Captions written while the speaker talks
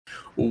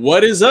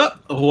What is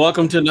up?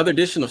 Welcome to another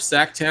edition of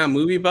Sacktown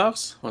Movie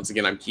Buffs. Once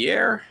again, I'm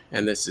Kier,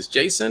 and this is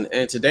Jason.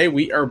 And today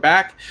we are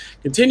back,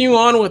 continuing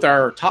on with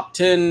our top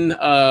 10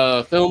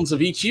 films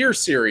of each year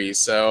series.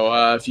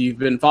 So if you've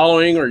been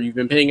following, or you've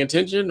been paying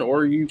attention,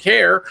 or you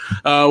care,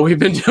 we've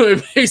been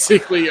doing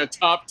basically a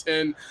top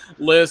 10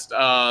 list,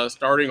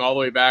 starting all the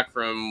way back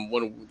from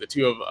when the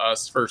two of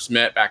us first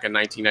met back in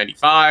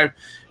 1995.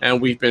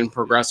 And we've been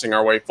progressing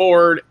our way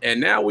forward. And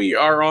now we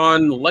are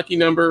on lucky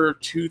number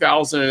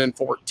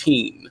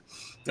 2014.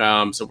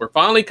 So we're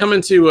finally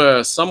coming to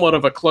a somewhat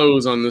of a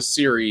close on this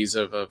series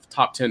of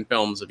top 10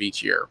 films of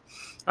each year.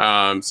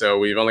 So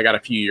we've only got a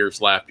few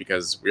years left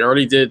because we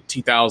already did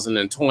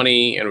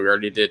 2020 and we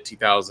already did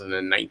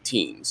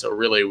 2019. So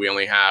really we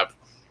only have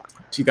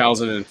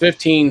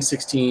 2015,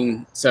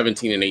 16,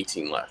 17, and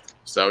 18 left.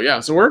 So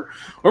yeah, so we're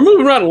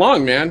moving right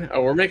along, man.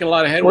 We're making a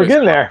lot of headway. We're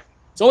getting there.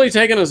 It's only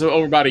taken us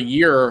over about a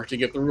year to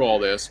get through all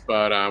this,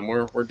 but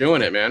we're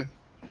doing it, man.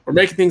 We're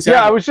making things happen.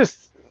 Yeah, I was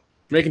just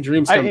making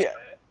dreams come true.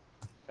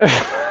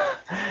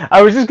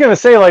 I was just gonna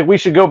say, like, we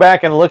should go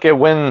back and look at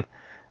when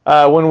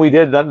we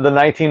did the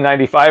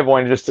 1995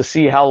 one, just to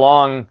see how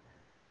long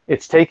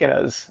it's taken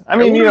us. I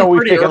mean,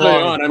 we've taken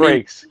long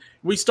breaks.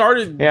 We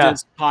started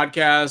this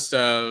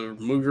podcast,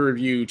 movie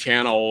review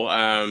channel,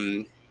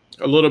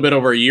 a little bit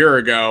over a year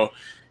ago,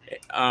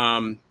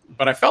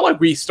 but I felt like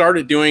we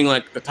started doing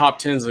like the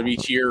top 10s of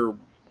each year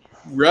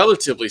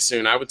relatively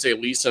soon. I would say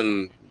at least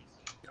in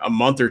a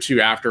month or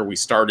two after we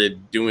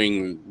started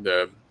doing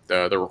the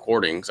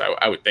recordings,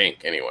 I would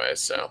think, anyway.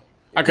 So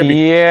I could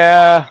be.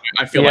 Yeah.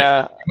 I feel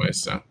like anyway.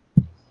 So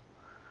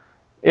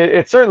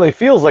it certainly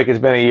feels like it's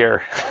been a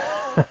year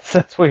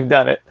since we've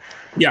done it.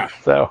 Yeah.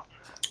 So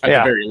at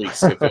the very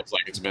least, it feels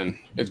like it's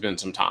been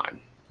some time.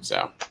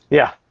 So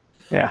yeah.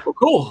 Yeah. Well,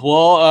 cool.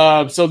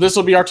 Well, so this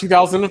will be our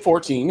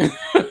 2014.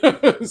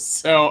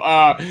 So,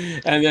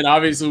 and then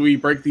obviously we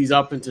break these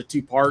up into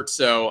two parts.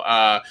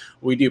 So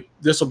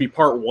this will be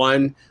part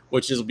one,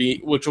 which will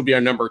be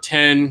our number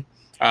 10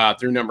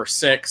 through number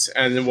 6,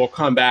 and then we'll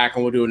come back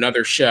and we'll do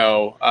another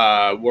show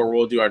where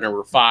we'll do our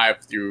number 5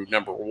 through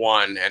number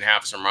 1 and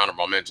have some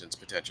honorable mentions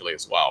potentially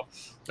as well.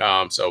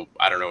 So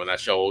I don't know when that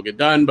show will get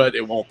done, but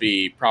it won't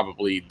be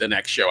probably the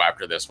next show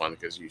after this one,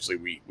 because usually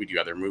we do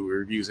other movie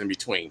reviews in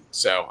between.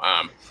 So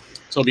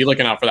so be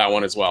looking out for that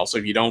one as well. So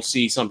if you don't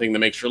see something that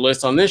makes your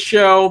list on this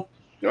show,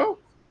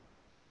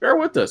 bear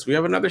with us. We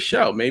have another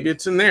show. Maybe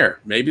it's in there.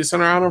 Maybe it's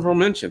in our honorable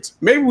mentions.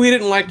 Maybe we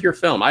didn't like your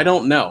film. I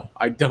don't know.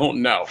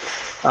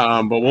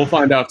 But we'll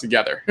find out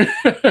together.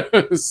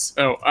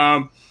 So,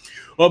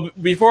 well,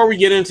 before we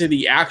get into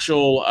the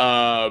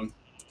actual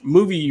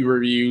movie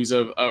reviews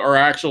or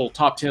actual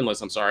top 10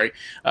 list, I'm sorry.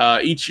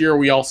 Each year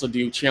we also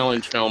do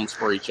challenge films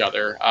for each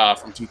other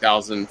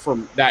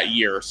from that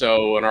year.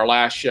 So in our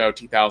last show,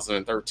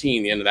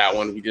 2013, the end of that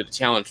one, we did a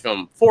challenge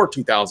film for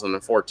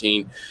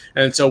 2014.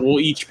 And so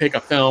we'll each pick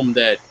a film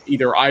that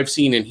either I've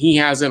seen and he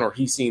hasn't, or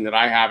he's seen that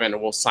I haven't,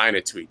 and we'll sign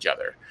it to each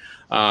other.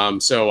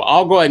 So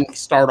I'll go ahead and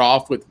start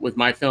off with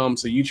my film.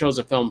 So you chose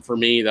a film for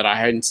me that I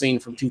hadn't seen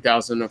from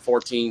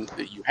 2014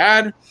 that you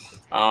had.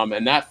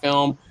 And that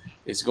film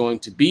is going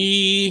to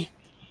be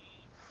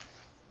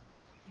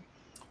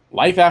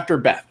Life After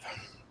Beth.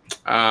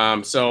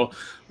 So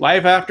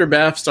Life After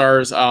Beth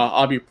stars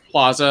Aubrey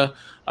Plaza,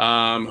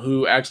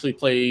 who actually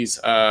plays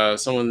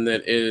someone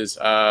that is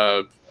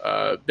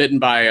bitten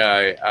by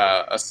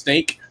a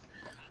snake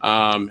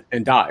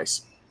and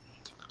dies.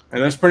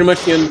 And that's pretty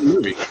much the end of the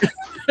movie.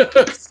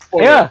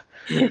 Yeah.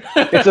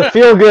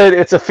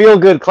 It's a feel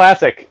good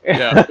classic.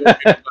 Yeah,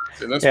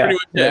 that's pretty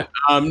much it.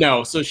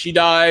 No, so she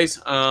dies,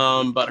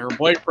 but her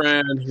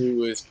boyfriend,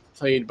 who is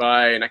played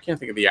by, and I can't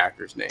think of the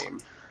actor's name.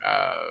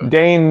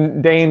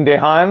 Dane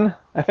DeHaan,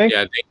 I think.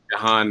 Yeah, Dane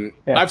DeHaan.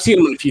 Yeah. I've seen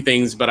him in a few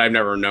things, but I've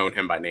never known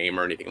him by name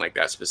or anything like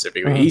that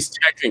specifically. Mm-hmm. He's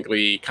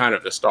technically kind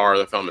of the star of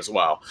the film as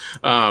well.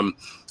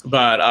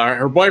 But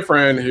her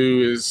boyfriend,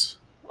 who is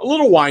a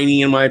little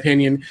whiny, in my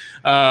opinion,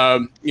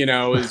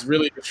 is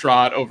really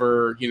distraught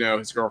over,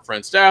 his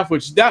girlfriend's death,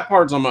 which that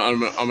part's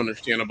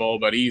understandable,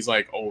 but he's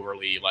like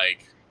overly,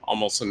 like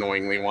almost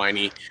annoyingly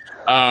whiny.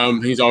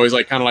 He's always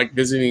like kind of like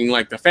visiting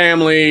like the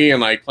family and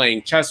like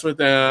playing chess with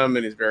them,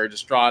 and he's very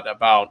distraught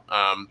about,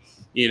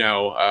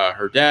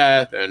 her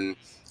death. And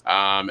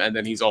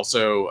then he's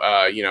also,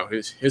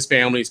 his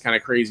family's kind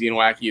of crazy and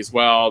wacky as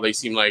well. They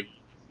seem like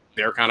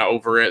they're kind of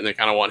over it, and they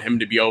kind of want him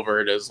to be over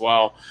it as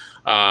well.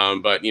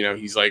 But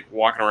he's like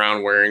walking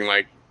around wearing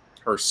like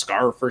her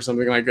scarf or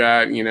something like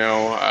that,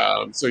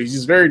 so he's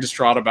just very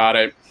distraught about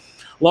it.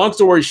 Long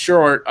story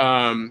short,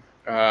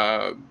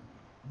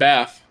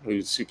 Beth,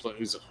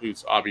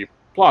 who's Aubrey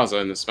Plaza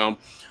in this film,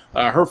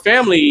 her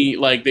family,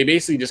 like, they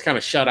basically just kind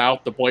of shut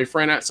out the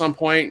boyfriend at some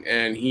point,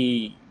 and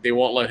they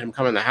won't let him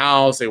come in the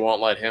house. They won't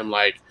let him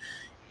like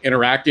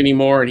interact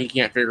anymore, and he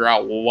can't figure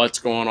out what's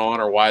going on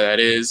or why that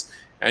is.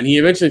 And he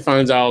eventually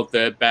finds out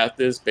that Beth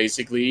is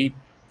basically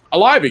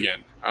alive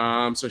again.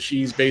 So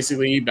she's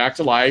basically back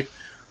to life,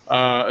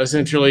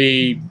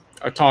 essentially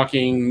a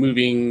talking,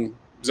 moving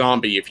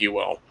zombie, if you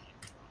will.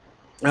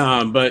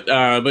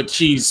 But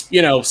she's,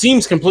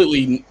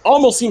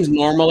 almost seems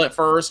normal at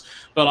first,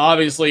 but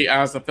obviously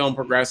as the film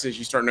progresses,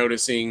 you start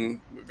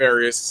noticing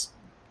various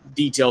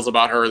details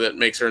about her that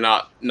makes her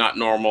not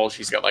normal.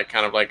 She's got like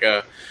kind of like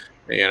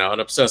an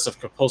obsessive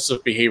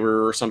compulsive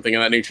behavior or something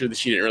of that nature that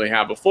she didn't really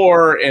have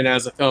before. And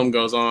as the film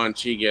goes on,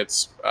 she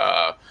gets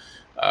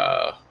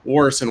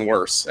worse and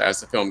worse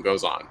as the film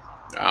goes on.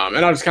 And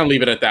I'll just kind of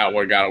leave it at that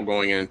without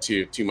going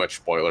into too much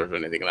spoilers or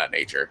anything of that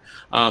nature.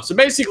 So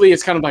basically,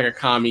 it's kind of like a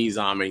commie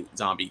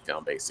zombie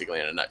film,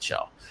 basically, in a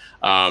nutshell.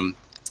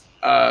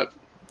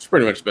 It's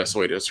pretty much the best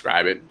way to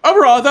describe it.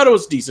 Overall, I thought it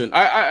was decent.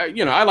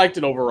 I liked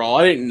it overall.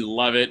 I didn't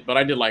love it, but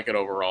I did like it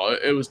overall.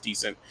 It was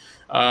decent.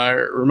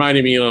 It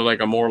reminded me of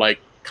like a more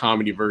like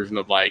comedy version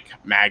of like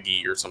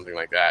Maggie or something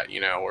like that,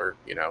 where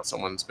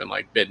someone's been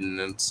like bitten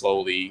and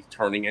slowly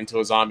turning into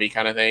a zombie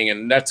kind of thing,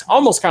 and that's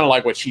almost kind of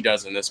like what she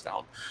does in this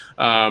film,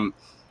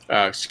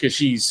 because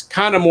she's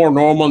kind of more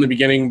normal in the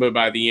beginning, but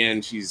by the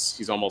end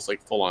she's almost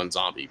like full on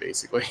zombie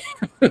basically.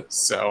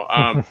 So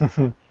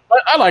but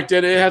I liked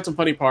it. It had some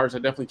funny parts. I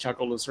definitely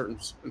chuckled in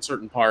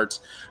certain parts.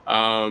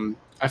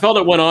 I felt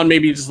it went on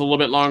maybe just a little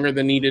bit longer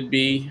than needed to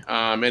be,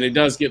 and it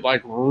does get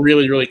like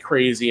really, really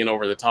crazy and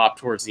over the top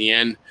towards the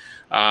end.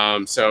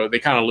 So they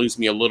kind of lose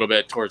me a little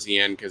bit towards the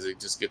end because it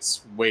just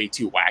gets way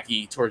too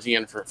wacky towards the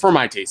end for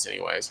my taste,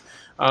 anyways.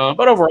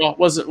 But overall,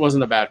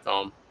 wasn't a bad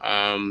film.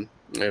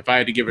 If I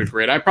had to give it a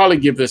grade, I'd probably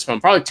give this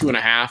film probably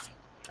 2.5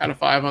 out of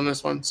 5 on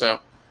this one. So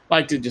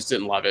liked it, just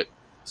didn't love it.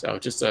 So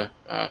just a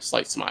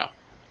slight smile.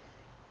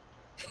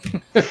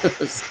 But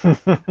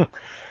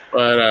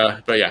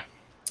yeah,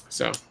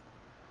 so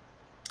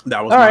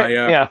that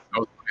was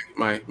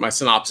my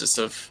synopsis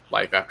of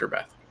Life After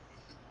Beth.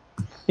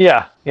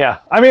 Yeah.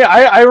 I mean,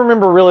 I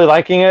remember really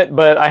liking it,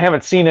 but I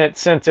haven't seen it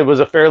since it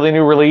was a fairly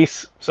new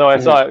release. So I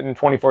saw it in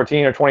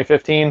 2014 or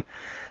 2015.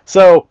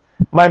 So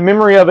my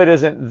memory of it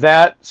isn't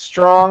that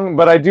strong,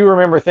 but I do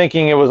remember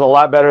thinking it was a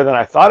lot better than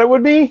I thought it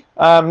would be.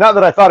 Not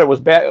that I thought it was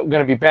going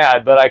to be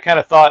bad, but I kind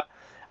of thought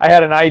I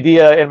had an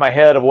idea in my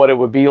head of what it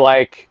would be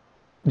like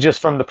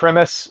just from the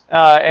premise,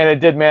 and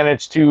it did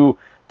manage to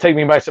take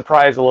me by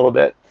surprise a little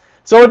bit.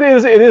 So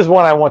it is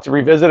one I want to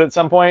revisit at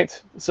some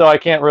point. So I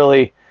can't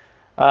really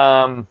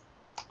argue,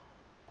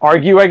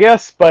 I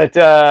guess, but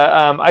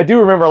I do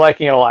remember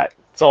liking it a lot.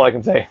 That's all I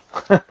can say.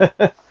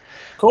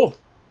 Cool.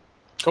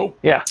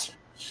 Yeah.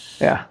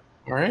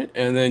 All right,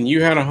 and then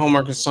you had a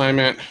homework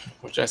assignment,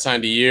 which I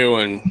assigned to you,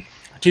 and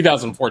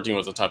 2014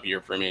 was a tough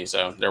year for me,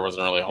 so there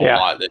wasn't really a whole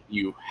lot that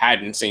you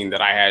hadn't seen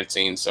that I had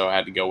seen, so I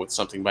had to go with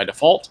something by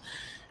default.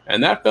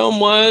 And that film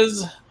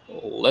was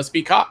Let's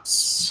Be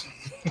Cops.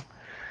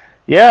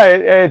 Yeah,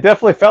 it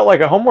definitely felt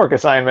like a homework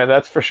assignment,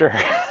 that's for sure.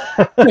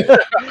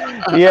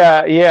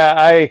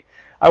 Yeah,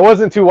 I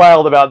wasn't too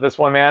wild about this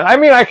one, man. I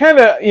mean, I kind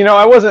of,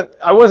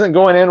 I wasn't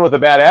going in with a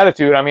bad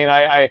attitude. I mean,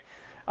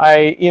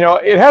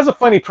 it has a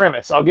funny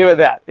premise. I'll give it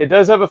that. It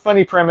does have a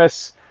funny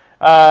premise.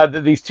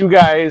 That these two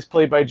guys,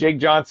 played by Jake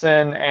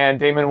Johnson and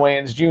Damon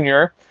Wayans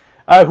Jr.,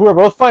 who are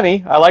both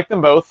funny. I like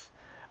them both.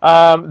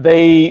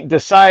 They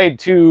decide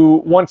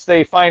to, once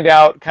they find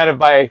out kind of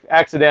by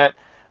accident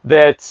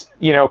that,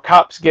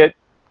 cops get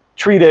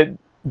treated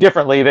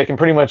differently, they can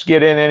pretty much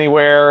get in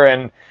anywhere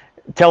and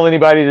tell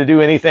anybody to do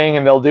anything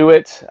and they'll do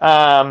it.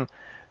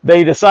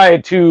 They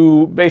decide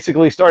to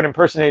basically start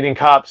impersonating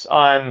cops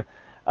on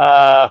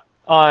a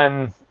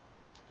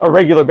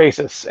regular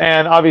basis.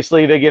 And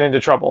obviously they get into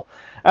trouble.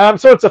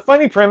 So it's a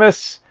funny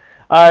premise.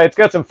 It's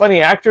got some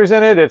funny actors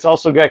in it. It's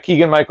also got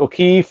Keegan-Michael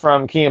Key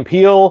from Key and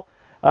Peele.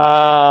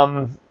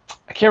 I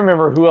can't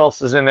remember who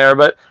else is in there,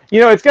 but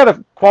it's got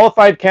a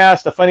qualified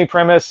cast, a funny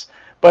premise,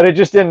 but it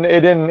just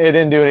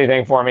didn't do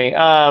anything for me.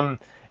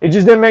 It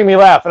just didn't make me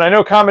laugh. And I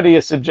know comedy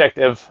is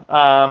subjective,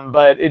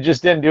 but it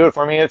just didn't do it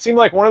for me. It seemed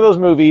like one of those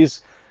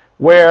movies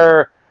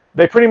where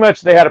they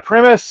had a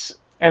premise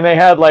and they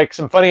had like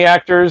some funny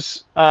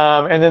actors,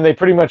 and then they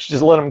pretty much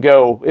just let them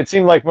go. It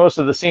seemed like most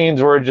of the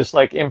scenes were just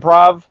like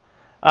improv,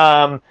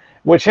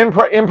 which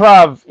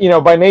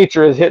improv, by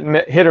nature is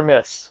hit or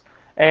miss.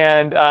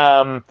 And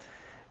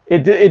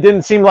it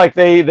didn't seem like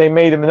they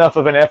made enough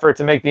of an effort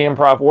to make the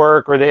improv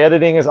work, or the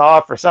editing is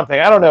off or something.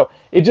 I don't know.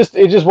 It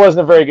just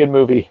wasn't a very good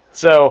movie.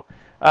 So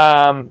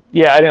I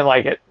didn't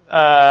like it.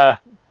 And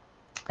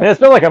it's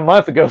been like a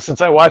month ago since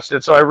I watched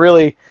it, so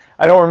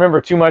I don't remember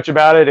too much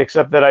about it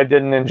except that I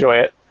didn't enjoy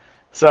it.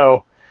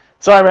 So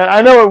sorry, man.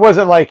 I know it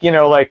wasn't like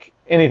like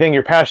anything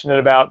you're passionate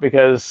about,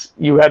 because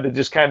you had to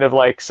just kind of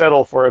like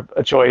settle for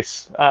a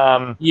choice.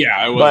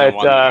 It wasn't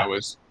one that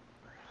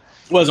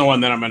wasn't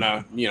one that I'm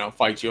gonna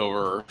fight you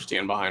over or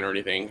stand behind or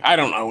anything. I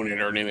don't own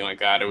it or anything like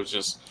that. It was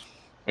just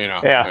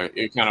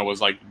it kind of was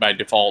like by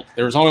default.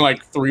 There was only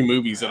like 3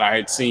 movies that I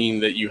had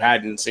seen that you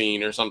hadn't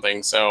seen or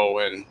something.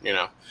 So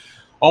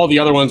all the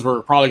other ones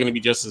were probably going to be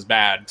just as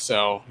bad.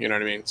 So you know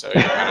what I mean. So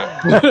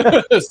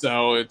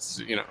so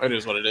it's it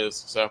is what it is.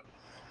 So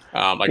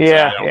I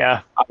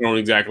don't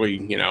exactly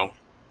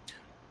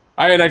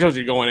I told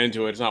you going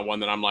into it, it's not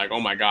one that I'm like,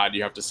 oh my god,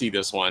 you have to see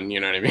this one.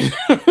 You know what I mean?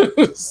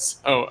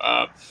 So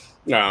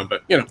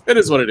But you know, it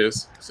is what it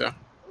is. So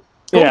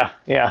cool.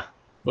 Yeah.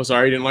 Well,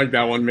 sorry you didn't like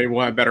that one. Maybe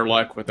we'll have better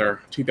luck with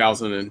our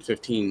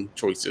 2015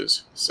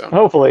 choices. So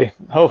hopefully.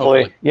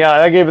 Yeah,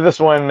 I gave this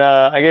one.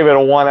 I gave it a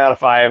 1 out of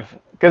 5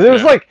 because it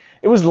was like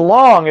it was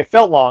long. It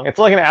felt long. It's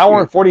like an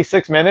hour and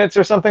 46 minutes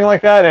or something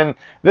like that. And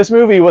this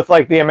movie with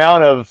like the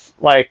amount of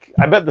like,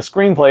 I bet the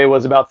screenplay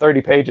was about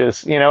 30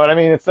 pages. You know what I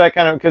mean? It's that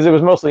kind of, because it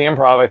was mostly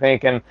improv, I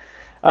think, and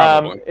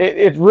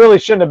it really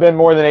shouldn't have been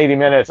more than 80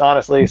 minutes,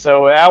 honestly.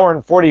 So an hour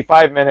and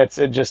 45 minutes,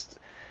 it just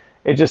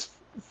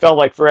felt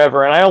like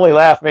forever, and I only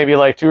laughed maybe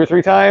like 2 or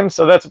 3 times,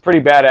 so that's a pretty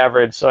bad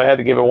average. So I had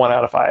to give it 1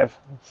 out of 5.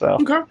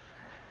 So,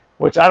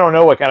 which I don't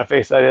know what kind of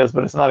face that is,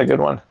 but it's not a good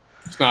one.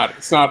 It's not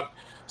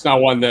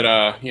one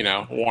that you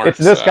know, warrants.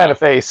 It's this kind of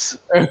face.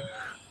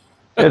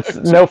 It's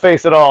no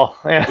face at all.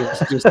 Yeah.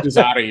 just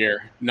out of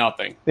here.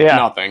 Nothing. Yeah.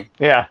 Nothing.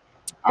 Yeah.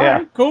 All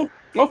right, cool.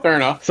 Well, fair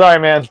enough. Sorry,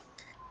 man.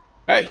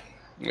 Hey,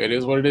 it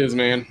is what it is,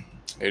 man.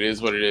 It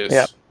is what it is.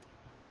 Yep.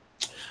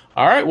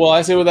 All right. Well,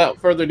 I say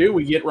without further ado,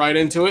 we get right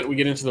into it. We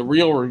get into the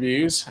real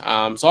reviews. So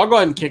I'll go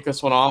ahead and kick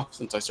this one off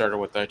since I started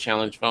with the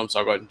challenge film. So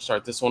I'll go ahead and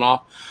start this one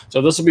off.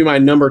 So this will be my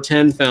number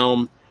 10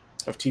 film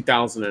of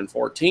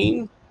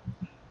 2014.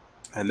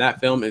 And that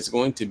film is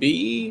going to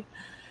be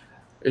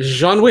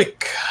John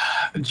Wick.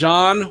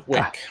 John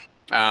Wick.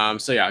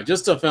 So yeah,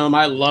 just a film.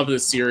 I love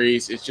this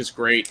series. It's just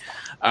great.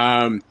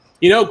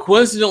 You know,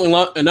 coincidentally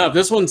enough,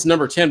 this one's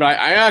number 10, but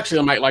I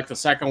actually might like the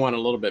second one a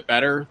little bit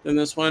better than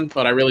this one,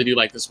 but I really do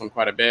like this one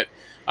quite a bit.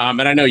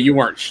 And I know you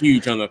weren't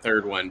huge on the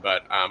third one,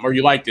 but or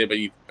you liked it, but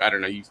I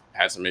don't know, you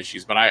had some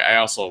issues. But I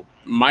also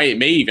may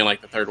even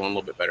like the third one a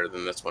little bit better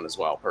than this one as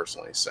well,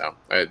 personally. So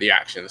the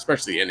action,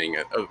 especially the ending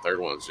of the third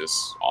one, is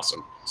just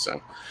awesome.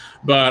 So,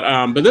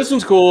 but this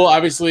one's cool.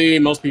 Obviously,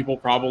 most people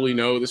probably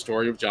know the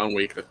story of John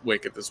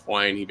Wick at this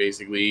point. He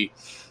basically,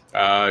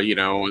 you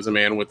know, is a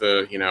man with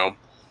a, you know,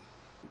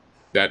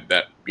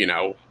 that you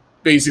know,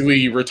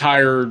 basically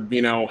retired,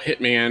 you know,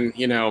 hitman,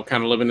 you know,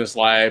 kind of living his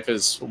life.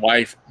 His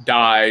wife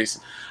dies,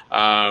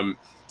 and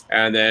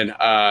then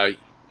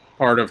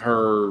part of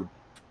her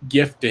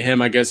gift to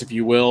him, I guess, if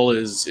you will,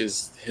 is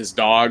his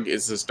dog.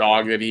 Is this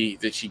dog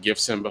that she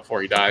gifts him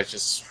before he dies,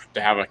 just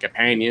to have a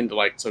companion, to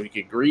like, so he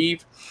could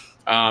grieve.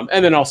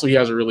 And then also he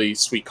has a really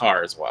sweet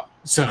car as well.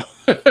 So,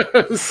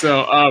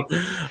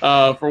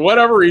 for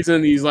whatever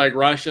reason, these like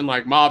Russian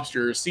like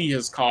mobsters see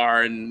his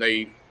car and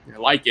they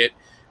like it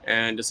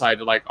and decide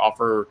to like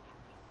offer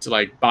to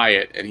like buy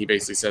it, and he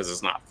basically says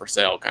it's not for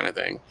sale, kind of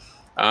thing.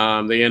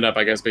 They end up,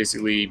 I guess,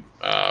 basically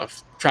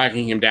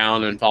tracking him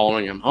down and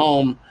following him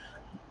home.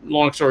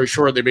 Long story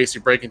short, they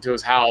basically break into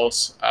his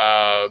house,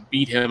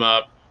 beat him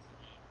up,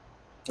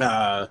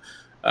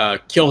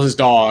 kill his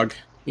dog,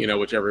 you know,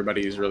 which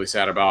everybody is really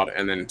sad about,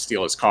 and then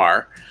steal his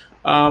car,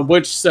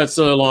 which sets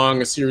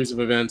along a series of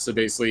events that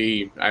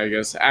basically, I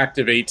guess,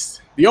 activates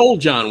the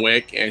old John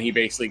Wick, and he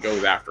basically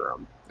goes after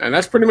him. And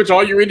that's pretty much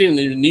all you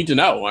really need to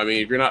know. I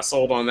mean, if you're not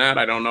sold on that,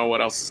 I don't know what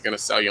else is going to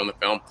sell you on the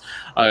film.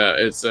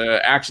 It's an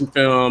action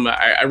film.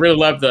 I really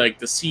love the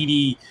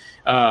seedy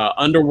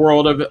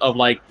underworld of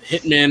like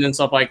hitmen and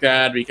stuff like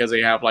that, because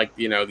they have like,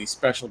 you know, these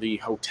specialty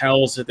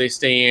hotels that they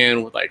stay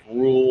in with like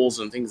rules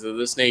and things of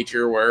this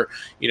nature, where,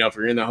 you know, if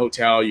you're in the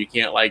hotel, you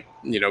can't like,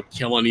 you know,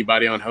 kill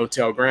anybody on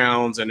hotel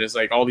grounds. And it's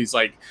like all these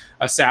like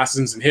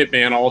assassins and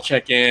hitmen all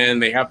check in.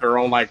 They have their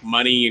own like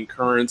money and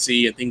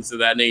currency and things of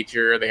that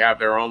nature. They have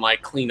their own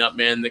like cleanup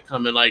men that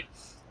come and like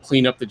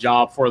clean up the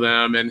job for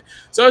them. And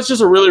so it's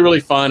just a really, really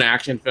fun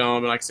action film.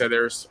 And like I said,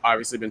 there's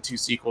obviously been 2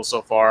 sequels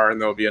so far, and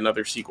there'll be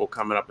another sequel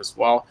coming up as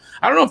well.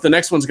 I don't know if the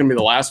next one's going to be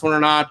the last one or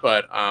not,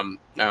 but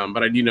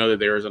I do know that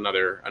there is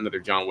another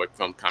John Wick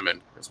film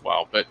coming as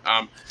well. But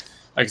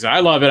like I said, I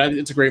love it.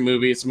 It's a great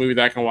movie. It's a movie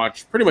that I can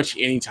watch pretty much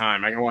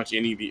anytime. I can watch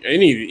any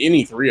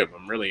 3 of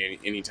them really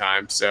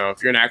anytime. So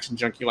if you're an action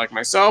junkie like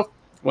myself,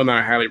 one that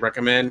I highly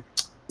recommend,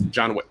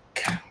 John Wick.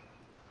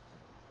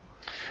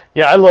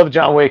 Yeah, I love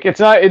John Wick. It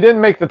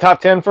didn't make the top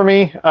 10 for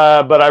me,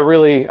 but I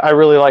really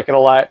like it a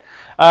lot.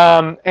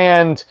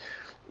 And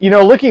you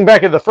know, looking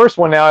back at the first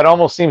one now, it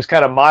almost seems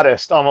kind of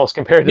modest, almost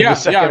compared to the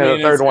second and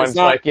the third ones.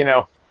 Like, you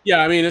know.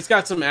 Yeah, I mean, it's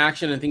got some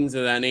action and things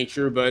of that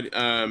nature, but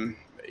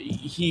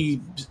he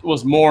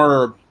was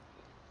more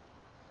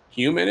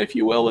human, if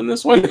you will, in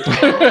this one.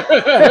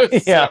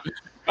 Yeah.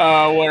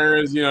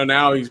 Whereas, you know,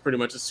 now he's pretty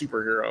much a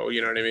superhero.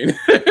 You know what I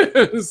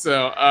mean?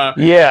 So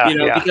you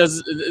know,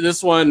 because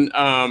this one.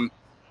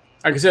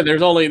 Like I said,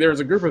 there's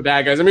a group of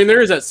bad guys. I mean,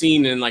 there is that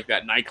scene in like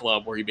that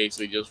nightclub where he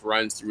basically just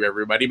runs through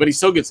everybody, but he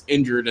still gets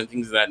injured and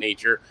things of that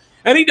nature.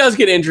 And he does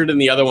get injured in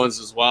the other ones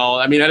as well.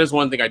 I mean, that is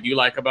one thing I do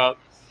like about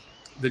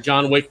the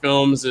John Wick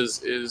films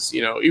is,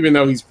 you know, even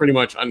though he's pretty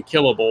much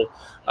unkillable,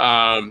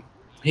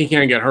 he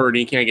can't get hurt,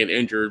 he can't get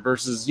injured,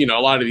 versus, you know,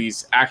 a lot of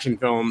these action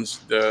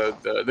films,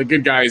 the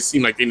good guys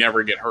seem like they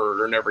never get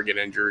hurt or never get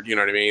injured. You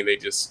know what I mean? They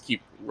just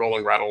keep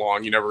rolling right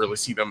along. You never really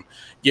see them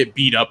get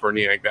beat up or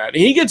anything like that. And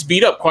he gets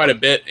beat up quite a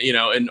bit, you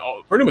know, in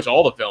pretty much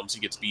all the films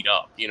he gets beat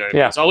up. You know what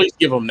I mean? So I'll at least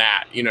give him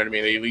that. You know what I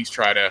mean? They at least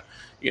try to,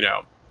 you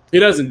know, he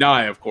doesn't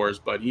die, of course,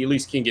 but he at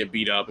least can get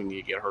beat up and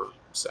he get hurt.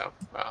 So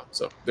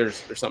so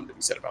there's something to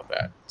be said about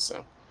that.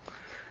 So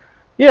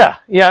yeah,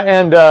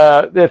 and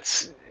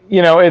it's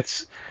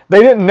it's they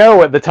didn't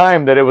know at the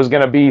time that it was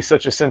going to be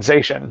such a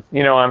sensation.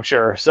 I'm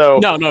sure. So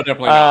no,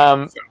 definitely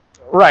not. So.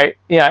 Right.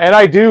 Yeah, and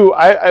I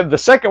the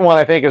second one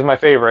I think is my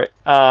favorite,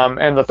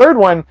 and the third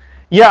one.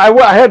 Yeah,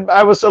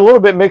 I was a little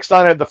bit mixed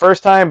on it the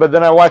first time, but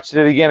then I watched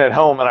it again at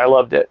home and I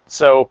loved it.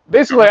 So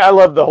basically, I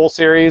love the whole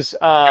series.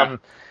 The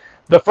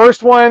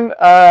first one,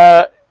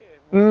 I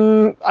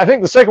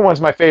think the second one's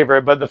my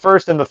favorite, but the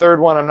first and the third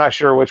one, I'm not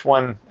sure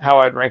how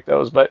I'd rank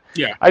those. But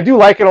yeah, I do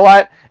like it a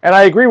lot, and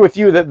I agree with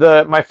you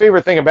that my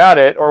favorite thing about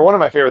it, or one of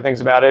my favorite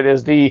things about it,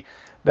 is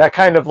that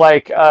kind of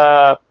like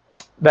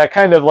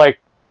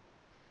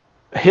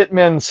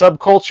hitman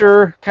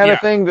subculture kind of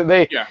thing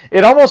that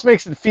it almost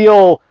makes it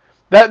feel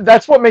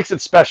that's what makes it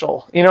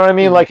special. You know what I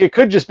mean? Like it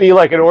could just be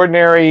like an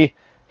ordinary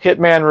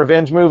hitman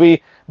revenge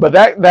movie, but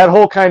that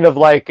whole kind of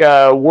like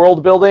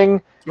world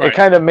building, it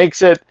kind of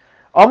makes it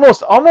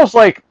almost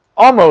like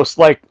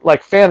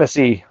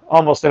fantasy,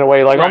 almost in a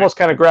way, like almost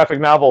kind of graphic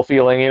novel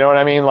feeling. You know what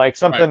I mean? Like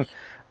something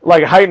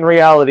like heightened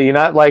reality,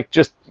 not like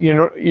just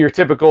your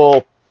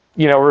typical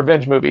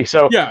revenge movie.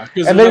 So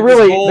and they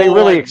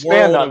really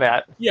expand on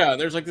that. Yeah,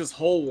 there's like this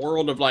whole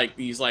world of like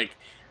these like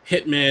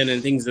hitmen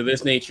and things of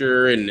this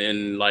nature,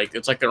 and like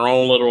it's like their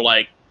own little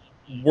like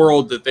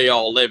world that they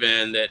all live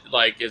in that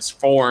like is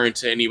foreign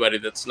to anybody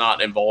that's not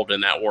involved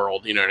in that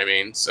world. You know what I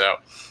mean? So,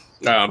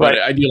 but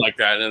I do like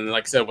that, and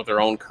like I said, with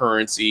their own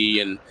currency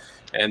and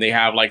they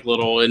have like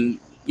little and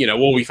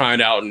what we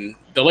find out in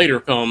the later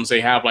films,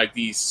 they have like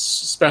these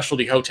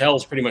specialty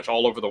hotels pretty much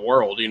all over the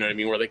world, you know what I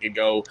mean, where they could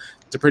go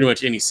to pretty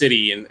much any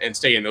city and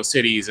stay in those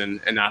cities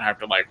and not have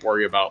to like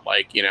worry about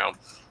like,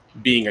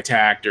 being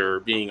attacked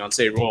or being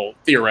unsafe. Well,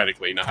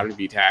 theoretically, not having to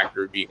be attacked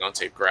or being on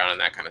safe ground and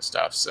that kind of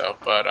stuff. So,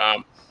 but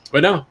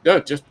no,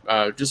 just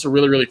a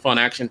really, really fun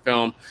action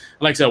film.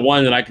 Like I said,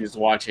 one that I can just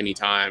watch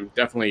anytime.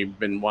 Definitely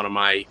been one of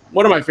my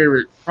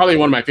favorite, probably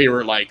one of my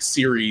favorite like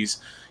series,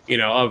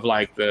 of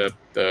like the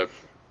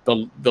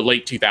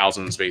late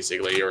 2000s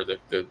basically, or the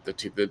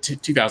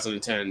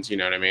 2010s, you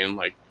know what I mean?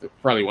 Like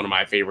probably one of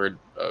my favorite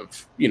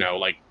of,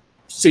 like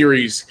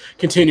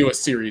continuous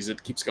series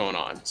that keeps going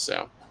on.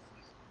 So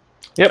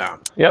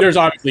yep. There's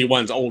obviously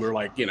ones older,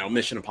 like,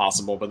 Mission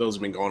Impossible, but those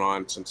have been going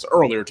on since the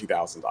earlier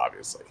 2000s,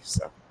 obviously.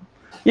 So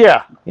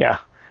yeah.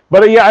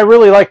 But I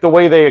really like the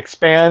way they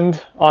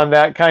expand on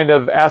that kind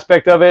of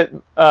aspect of it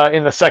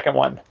in the second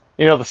one.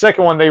 The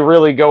second one, they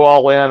really go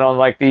all in on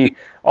like the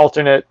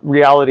alternate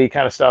reality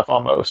kind of stuff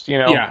almost,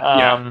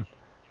 Yeah,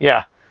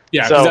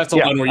 because so, that's the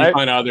one where you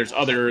find out there's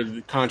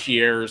other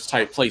concierge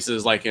type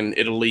places like in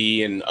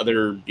Italy and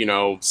other,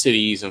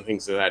 cities and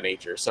things of that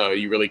nature. So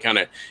you really kind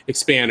of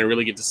expand and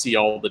really get to see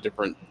all the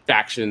different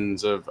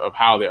factions of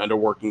how the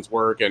underworkings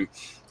work. And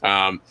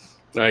and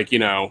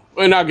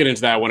I'll get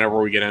into that whenever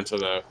we get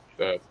into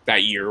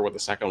that year where the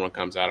second one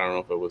comes out. I don't know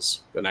if it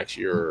was the next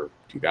year or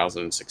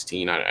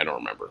 2016. I don't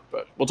remember,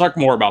 but we'll talk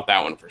more about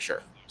that one for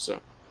sure. So,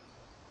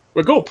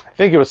 but cool. I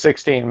think it was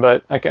 16,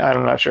 but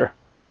I'm not sure.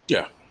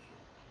 Yeah.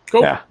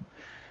 Cool. Yeah.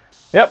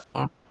 Yep.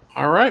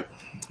 All right.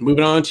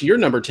 Moving on to your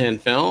number 10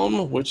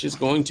 film, which is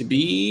going to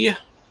be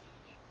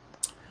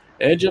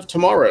Edge of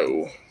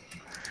Tomorrow.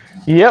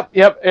 Yep.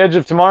 Edge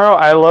of Tomorrow.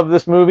 I love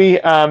this movie.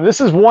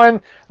 This is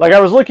one, like I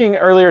was looking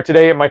earlier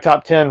today at my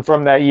top 10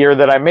 from that year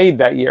that I made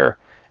that year,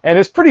 and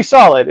it's pretty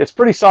solid.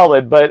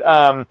 But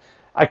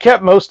I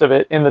kept most of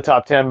it in the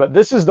top 10, but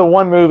this is the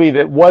one movie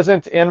that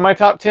wasn't in my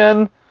top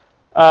 10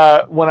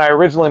 when I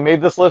originally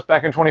made this list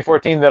back in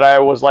 2014 that I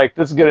was like,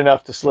 this is good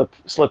enough to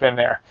slip in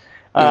there.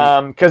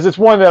 Because it's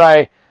one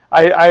that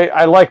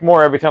I like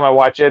more every time I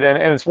watch it, and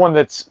it's one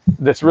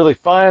that's really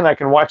fun. I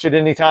can watch it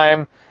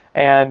anytime,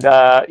 and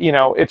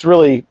it's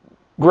really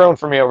grown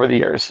for me over the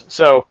years.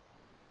 So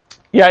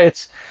yeah,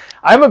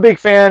 I'm a big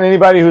fan.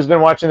 Anybody who's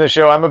been watching the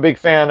show, I'm a big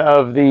fan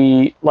of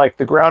the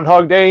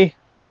Groundhog Day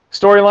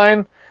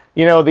storyline.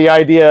 The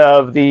idea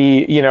of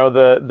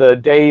the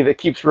day that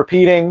keeps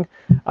repeating.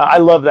 I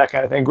love that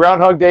kind of thing.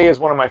 Groundhog Day is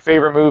one of my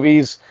favorite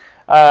movies.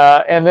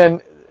 And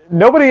then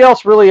nobody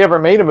else really ever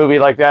made a movie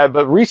like that,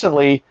 but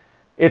recently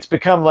it's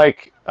become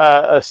like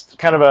a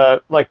kind of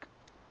a like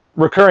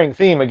recurring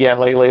theme again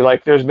lately.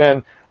 Like there's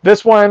been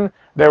this one,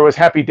 there was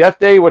Happy Death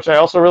Day, which I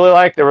also really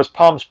liked. There was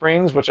Palm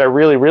Springs, which I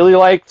really, really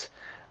liked.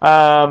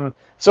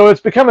 So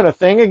it's becoming a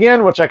thing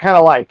again, which I kind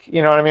of like.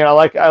 You know what I mean? I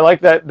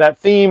like that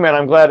theme, and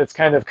I'm glad it's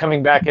kind of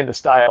coming back into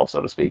style,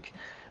 so to speak.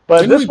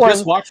 But Didn't this we one,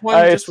 just watch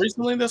one just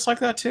recently that's like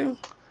that too?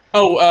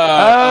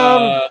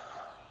 Oh,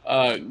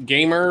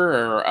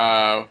 Gamer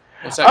or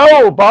what's that?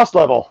 Oh, Boss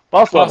Level.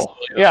 Boss Level.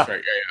 Yeah. Right.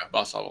 Yeah.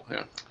 Boss Level.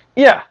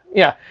 Yeah.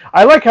 Yeah.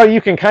 I like how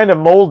you can kind of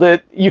mold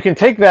it. You can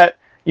take that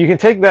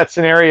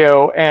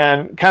scenario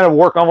and kind of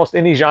work almost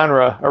any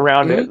genre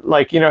around it.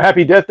 Like,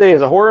 Happy Death Day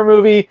is a horror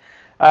movie.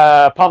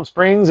 Palm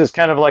Springs is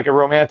kind of like a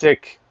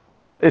romantic,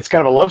 it's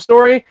kind of a love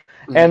story.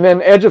 And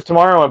then Edge of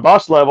Tomorrow and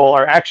Boss Level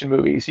are action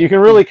movies. You can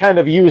really kind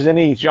of use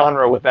any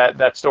genre with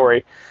that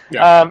story.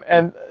 Yeah.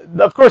 And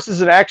of course, this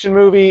is an action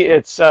movie.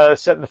 It's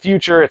set in the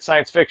future. It's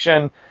science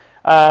fiction.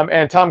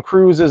 And Tom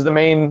Cruise is the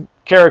main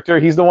character.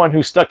 He's the one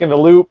who's stuck in the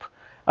loop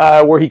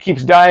where he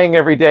keeps dying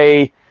every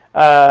day,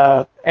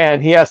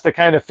 and he has to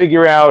kind of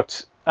figure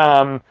out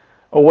a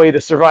way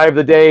to survive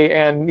the day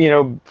and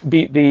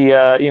beat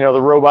the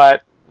the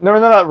robot. No,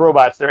 they're not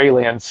robots; they're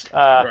aliens.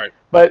 Right.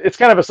 But it's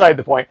kind of beside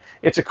the point.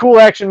 It's a cool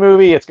action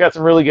movie. It's got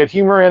some really good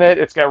humor in it.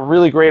 It's got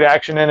really great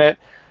action in it,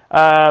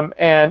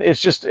 and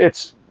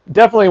it's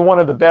definitely one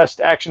of the best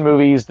action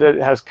movies that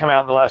has come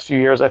out in the last few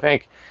years, I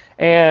think.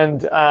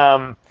 And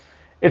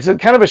it's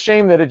kind of a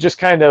shame that it just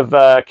kind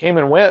of came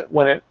and went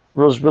when it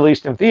was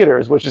released in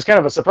theaters, which is kind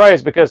of a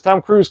surprise because Tom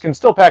Cruise can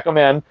still pack them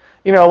in.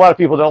 A lot of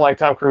people don't like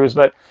Tom Cruise,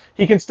 but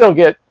he can still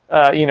get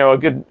a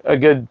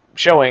good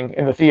showing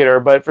in the theater.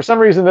 But for some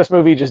reason, this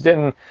movie just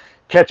didn't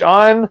catch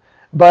on.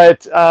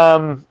 But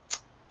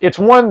it's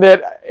one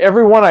that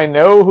everyone I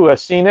know who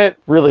has seen it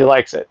really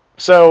likes it.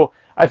 So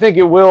I think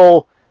it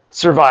will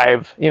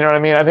survive. You know what I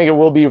mean? I think it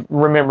will be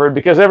remembered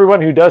because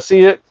everyone who does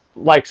see it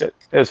likes it,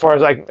 as far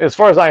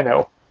as I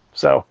know.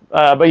 So,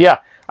 but yeah,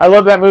 I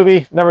love that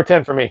movie. Number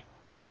 10 for me.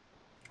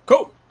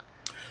 Cool.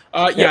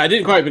 Yeah, I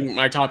didn't quite make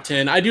my top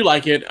 10. I do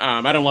like it.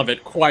 I don't love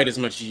it quite as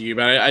much as you,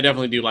 but I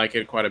definitely do like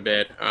it quite a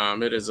bit.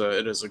 It is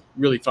a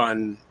really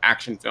fun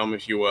action film,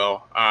 if you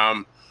will.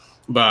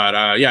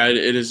 But yeah,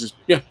 it is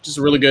just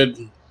a really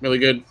good,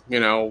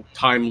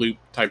 time loop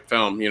type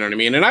film. You know what I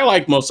mean? And I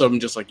like most of them,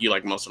 just like you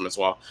like most of them as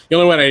well. The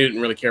only one I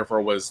didn't really care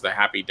for was the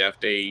Happy Death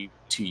Day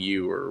to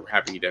You or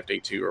Happy Death Day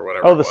 2 or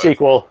whatever. Oh, the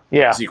sequel.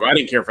 Yeah. The sequel. I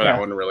didn't care for that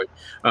one really.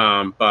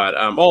 But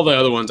all the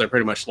other ones I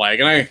pretty much like.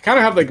 And I kind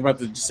of have about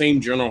the same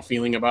general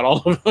feeling about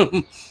all of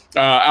them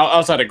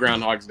outside of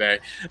Groundhog's Day.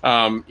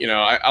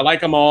 I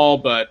like them all,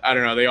 but I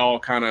don't know. They all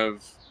kind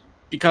of,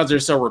 because they're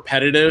so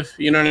repetitive,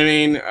 you know what I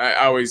mean?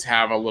 I always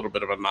have a little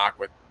bit of a knock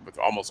with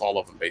almost all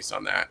of them based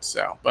on that.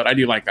 So, but I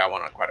do like that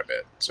one quite a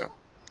bit. So,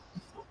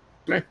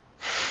 okay.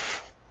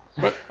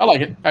 But I like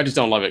it. I just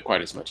don't love it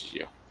quite as much as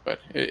you. But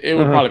it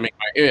would probably make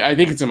I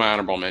think it's in my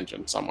honorable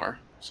mention somewhere.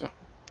 So,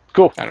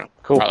 cool. I don't know.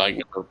 Cool. Probably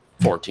like number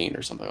 14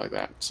 or something like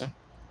that. So,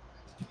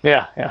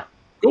 yeah.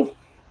 Cool.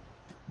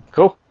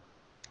 All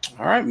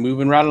right,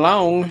 moving right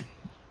along.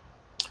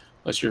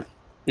 Unless you're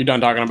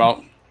done talking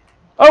about.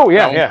 Oh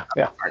yeah.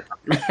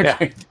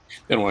 Okay.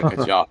 Didn't want to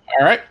cut you off.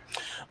 All right.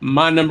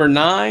 My number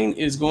 9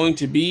 is going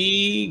to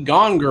be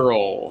Gone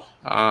Girl.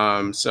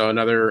 So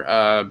another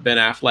Ben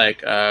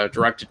Affleck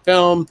directed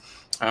film.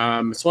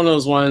 It's one of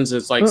those ones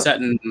that's like set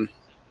in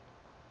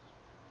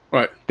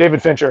what?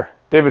 David Fincher.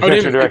 David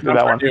Fincher directed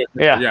that one.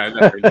 Yeah.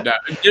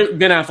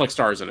 Ben Affleck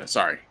stars in it.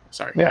 Sorry.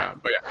 Yeah.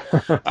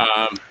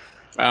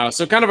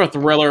 So kind of a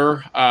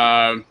thriller.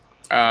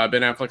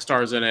 Ben Affleck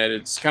stars in it.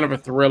 It's kind of a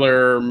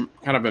thriller,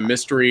 kind of a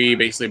mystery,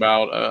 basically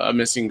about a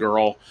missing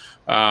girl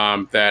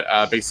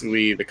that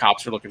basically the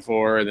cops are looking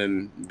for, and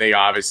then they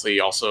obviously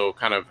also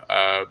kind of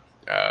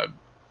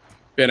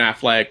Ben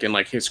Affleck and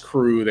like his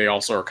crew, they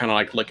also are kind of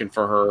like looking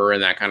for her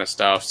and that kind of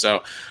stuff.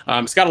 So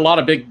it's got a lot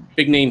of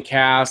big name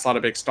cast, a lot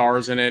of big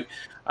stars in it.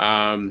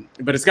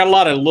 But it's got a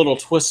lot of little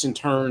twists and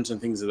turns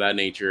and things of that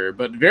nature,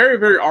 but very,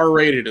 very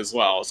R-rated as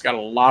well. It's got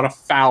a lot of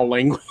foul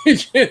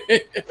language in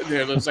it.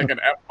 There's like an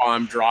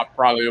F-bomb drop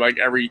probably like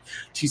every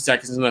 2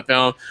 seconds in the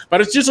film,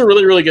 but it's just a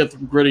really, really good,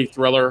 gritty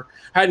thriller.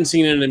 Hadn't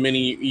seen it in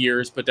many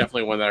years, but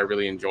definitely one that I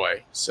really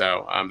enjoy.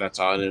 So that's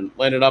all. And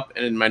landed up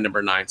in my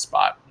number 9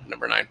 spot.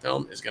 Number 9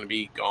 film is going to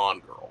be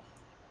Gone Girl.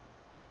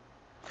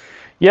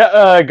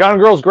 Yeah, Gone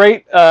Girl's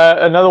great.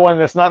 Another one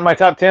that's not in my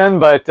top 10,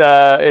 but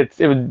it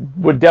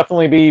would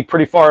definitely be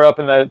pretty far up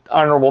in the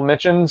honorable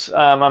mentions.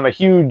 I'm a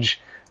huge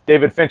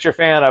David Fincher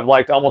fan. I've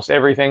liked almost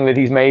everything that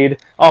he's made.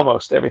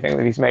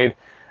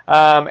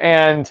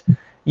 And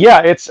yeah,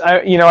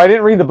 I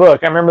didn't read the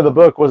book. I remember the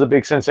book was a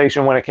big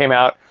sensation when it came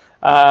out.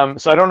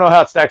 So I don't know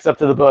how it stacks up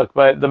to the book,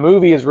 but the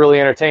movie is really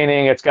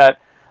entertaining. It's got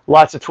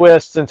lots of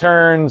twists and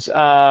turns.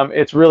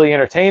 It's really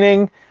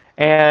entertaining.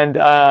 And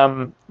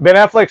Ben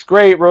Affleck's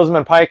great.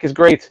 Rosamund Pike is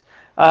great.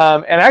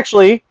 And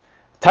actually,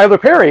 Tyler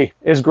Perry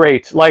is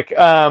great. Like,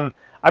 I'm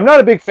not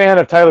a big fan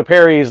of Tyler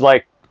Perry's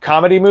like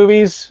comedy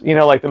movies,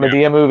 like the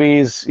Medea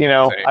movies. Same.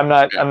 I'm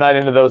not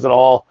into those at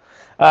all.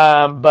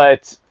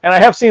 But I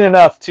have seen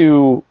enough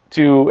to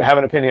have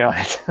an opinion on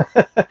it.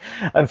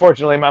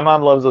 Unfortunately, my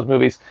mom loves those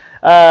movies.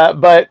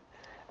 But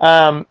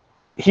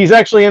he's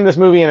actually in this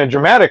movie in a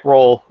dramatic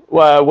role,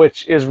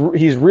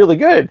 he's really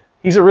good.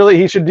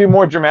 He should do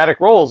more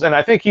dramatic roles. And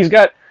I think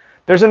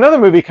there's another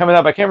movie coming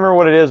up. I can't remember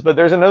what it is, but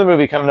there's another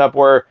movie coming up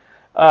where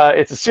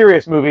it's a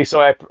serious movie.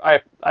 So I'm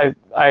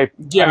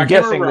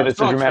guessing that it's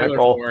a dramatic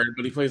role.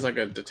 But he plays like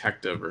a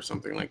detective or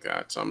something like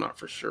that. So I'm not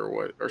for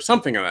sure or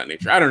something of that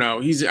nature. I don't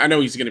know. I know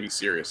he's going to be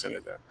serious in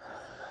it though.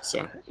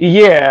 So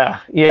yeah.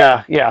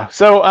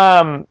 So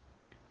I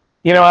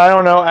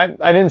don't know.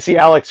 I didn't see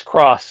Alex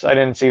Cross. I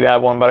didn't see that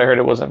one, but I heard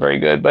it wasn't very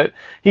good. But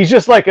he's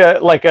just like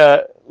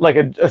a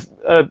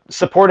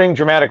supporting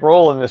dramatic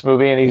role in this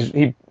movie,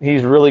 and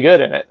he's really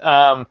good in it.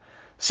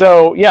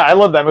 So yeah, I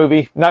love that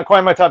movie. Not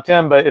quite my top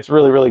 10, but it's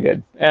really, really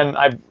good. And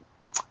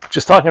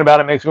just talking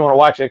about it makes me want to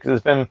watch it because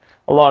it's been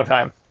a long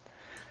time.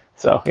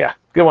 So yeah,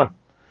 good one.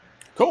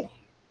 Cool.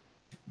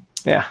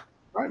 Yeah.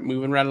 All right,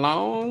 moving right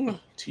along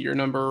to your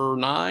number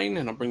 9,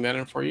 and I'll bring that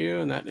in for you,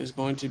 and that is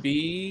going to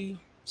be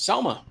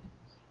Selma.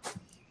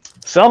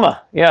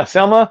 Selma. Yeah,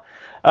 Selma.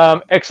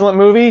 Excellent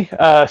movie,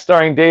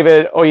 starring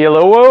David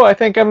Oyelowo. I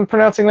think I'm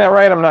pronouncing that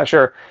right. I'm not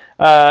sure.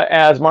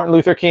 As Martin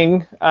Luther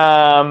King.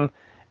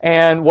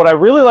 And what I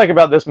really like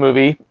about this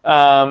movie,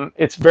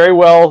 it's very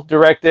well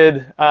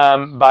directed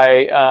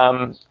by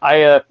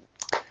Aya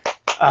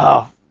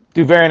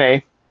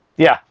DuVernay.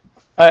 Yeah,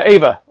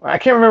 Ava. I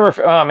can't remember.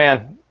 Oh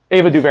man,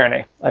 Ava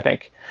DuVernay. I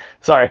think.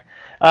 Sorry.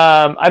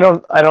 I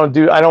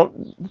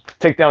don't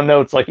take down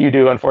notes like you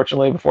do,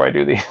 unfortunately, before I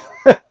do these.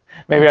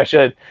 Maybe I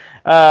should.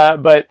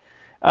 But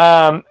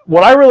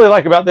what I really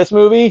like about this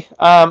movie,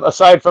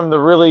 aside from the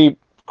really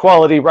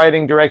quality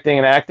writing, directing,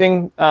 and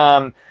acting,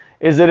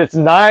 is that it's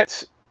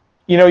not,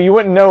 you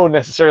wouldn't know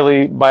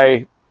necessarily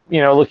by,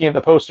 looking at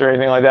the poster or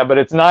anything like that, but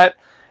it's not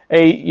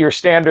your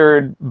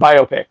standard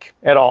biopic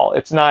at all.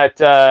 It's not,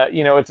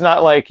 it's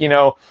not like,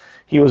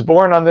 he was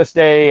born on this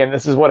day and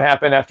this is what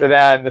happened after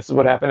that and this is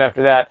what happened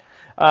after that.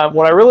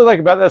 What I really like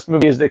about this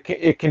movie is that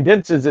it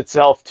condenses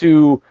itself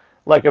to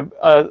like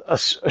a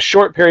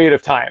short period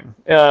of time,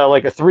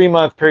 like a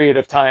 3-month period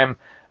of time,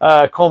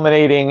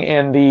 culminating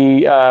in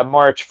the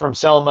march from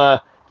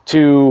Selma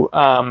to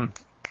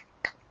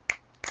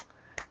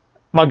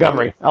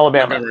Montgomery,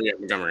 Alabama.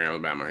 Montgomery,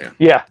 Alabama, yeah.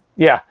 Yeah,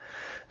 yeah.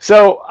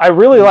 So I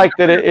really like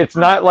that it's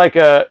not like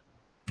a...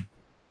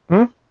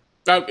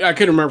 I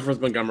couldn't remember if it was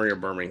Montgomery or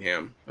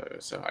Birmingham,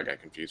 so I got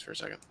confused for a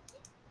second.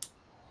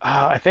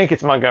 I think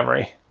it's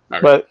Montgomery,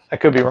 Okay. but I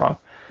could be wrong.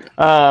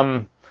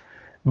 I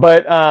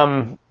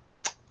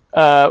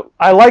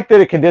like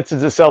that it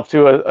condenses itself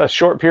to a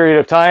short period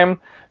of time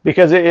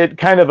because it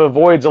kind of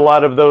avoids a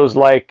lot of those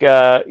like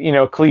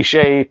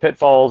cliche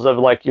pitfalls of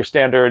like your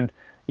standard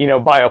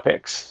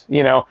biopics.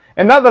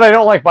 And not that I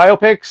don't like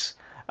biopics,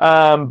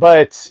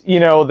 but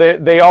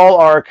they all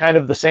are kind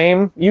of the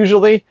same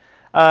usually.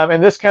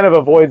 And this kind of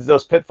avoids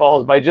those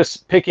pitfalls by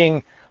just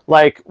picking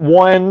like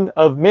one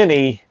of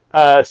many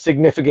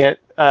significant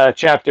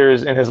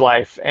chapters in his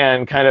life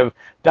and kind of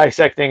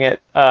dissecting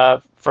it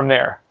from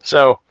there.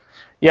 So,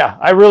 yeah,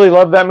 I really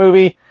love that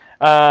movie.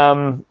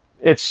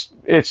 It's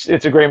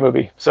a great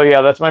movie. So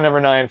yeah, that's my number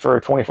 9 for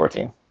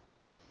 2014.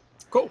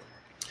 Cool.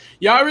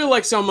 Yeah, I really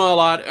like Selma a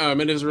lot.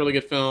 It is a really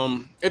good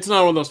film. It's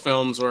not one of those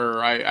films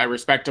where I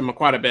respect him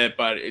quite a bit,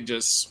 but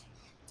it's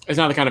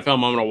not the kind of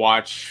film I'm going to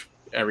watch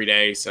every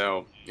day.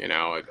 So,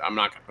 I'm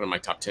not going to put it in my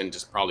top 10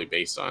 just probably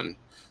based on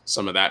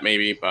some of that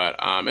maybe. But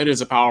it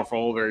is a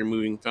powerful, very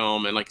moving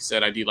film. And like you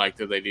said, I do like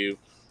that they do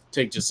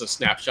take just a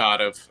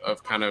snapshot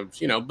of kind of,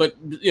 but,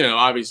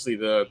 obviously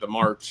the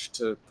march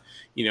to,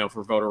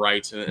 for voter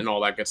rights and all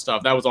that good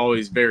stuff. That was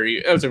always a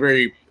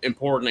very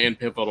important and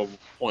pivotal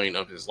point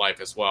of his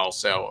life as well.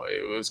 So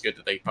it was good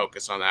that they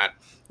focused on that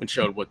and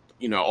showed what,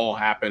 all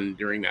happened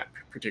during that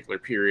particular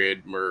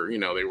period where,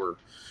 they were,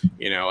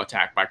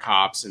 attacked by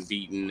cops and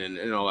beaten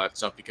and all that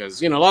stuff.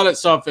 Because, a lot of that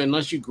stuff,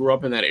 unless you grew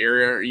up in that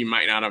area, you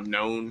might not have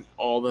known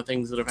all the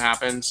things that have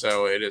happened.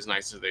 So it is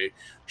nice that they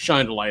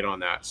shined a light on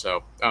that.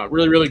 So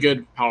really, really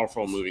good,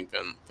 powerful, moving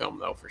film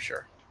though, for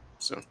sure.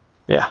 So,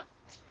 yeah.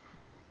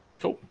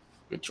 Cool.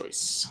 Good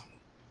choice.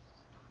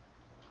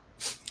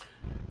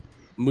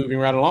 Moving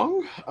right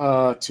along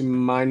to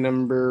my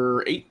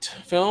number 8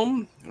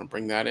 film. I'm going to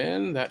bring that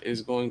in. That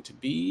is going to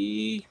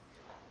be...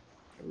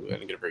 Ooh, I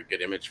didn't get a very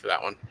good image for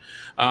that one.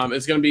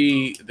 It's going to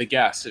be The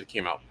Guest. It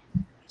came out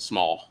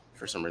small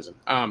for some reason.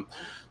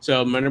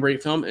 So my number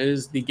 8 film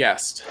is The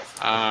Guest,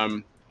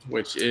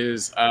 which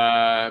is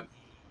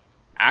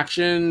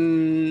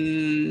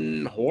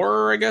action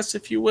horror, I guess,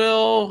 if you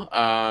will.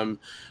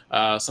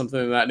 Something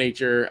of that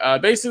nature.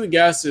 Basically, The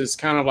Guest is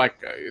kind of like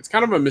it's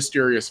kind of a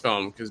mysterious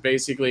film because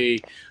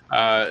basically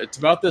it's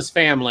about this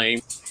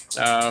family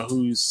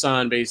whose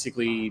son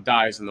basically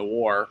dies in the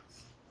war,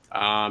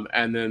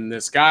 and then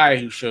this guy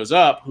who shows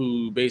up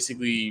who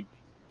basically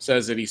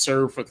says that he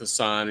served with the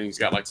son and he's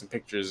got like some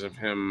pictures of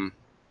him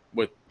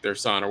with their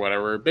son or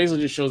whatever.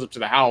 Basically, just shows up to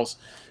the house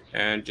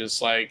and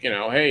just like,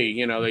 hey,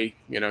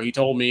 he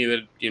told me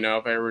that,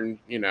 if I ever,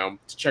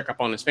 to check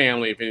up on his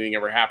family, if anything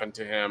ever happened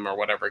to him or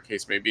whatever the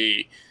case may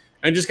be,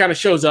 and just kind of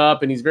shows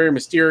up and he's very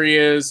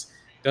mysterious,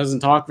 doesn't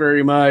talk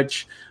very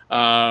much.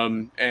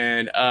 And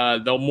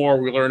the more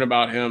we learn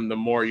about him, the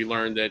more you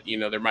learn that,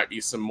 there might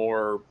be some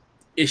more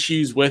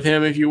issues with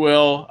him, if you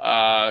will.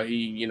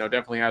 He,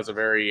 definitely has a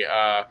very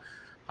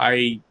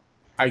high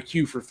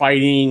IQ for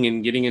fighting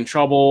and getting in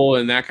trouble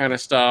and that kind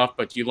of stuff,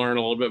 but you learn a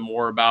little bit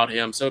more about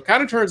him. So it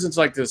kind of turns into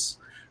like this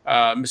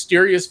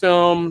mysterious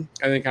film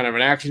and then kind of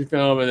an action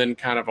film and then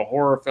kind of a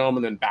horror film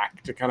and then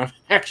back to kind of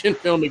action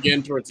film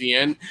again towards the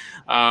end.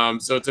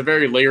 So it's a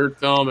very layered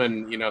film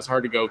and, it's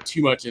hard to go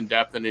too much in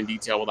depth and in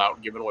detail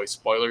without giving away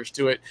spoilers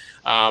to it.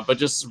 But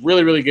just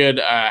really, really good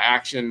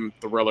action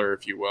thriller,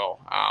 if you will.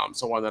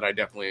 So one that I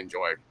definitely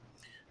enjoy.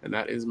 And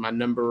that is my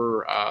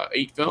number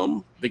 8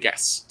 film, The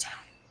Guest.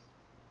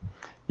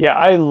 Yeah,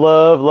 I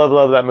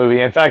love that movie.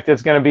 In fact,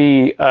 it's going to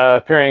be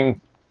appearing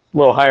a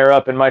little higher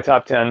up in my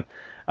top 10.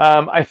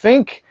 I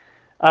think,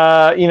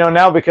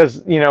 now because,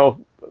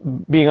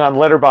 being on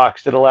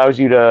Letterboxd, it allows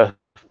you to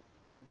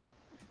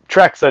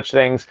track such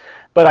things.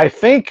 But I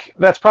think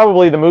that's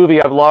probably the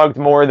movie I've logged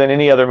more than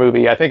any other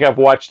movie. I think I've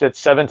watched it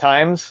 7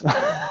 times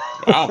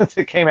Wow. since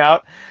it came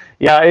out.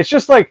 Yeah, it's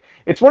just like,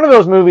 it's one of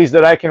those movies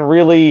that I can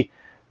really,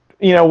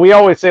 we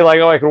always say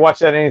like, oh, I could watch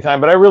that anytime,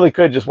 but I really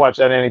could just watch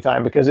that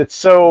anytime because it's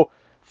so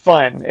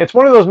fun. It's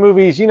one of those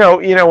movies,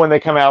 when they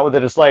come out with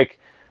it, it's like,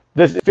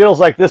 this, it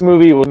feels like this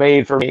movie was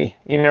made for me.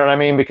 You know what I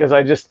mean? Because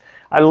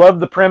I love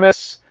the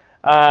premise.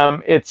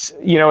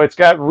 It's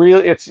got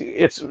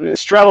it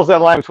straddles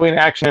that line between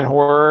action and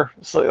horror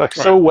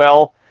so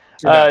well.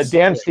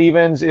 Dan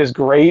Stevens is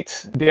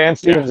great. Dan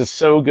Stevens is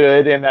so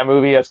good in that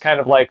movie as kind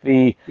of like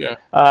the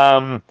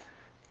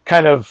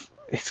kind of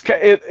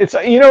it's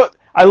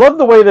I love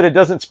the way that it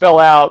doesn't spell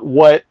out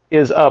what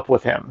is up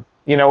with him.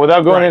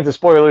 Without going into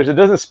spoilers, it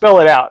doesn't spell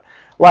it out.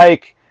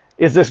 Like,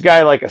 is this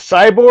guy like a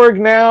cyborg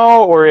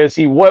now, or is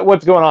he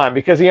what's going on?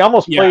 Because he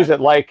almost plays it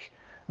like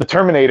the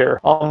Terminator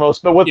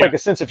almost, but with like a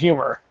sense of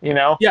humor,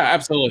 Yeah,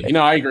 absolutely.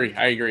 I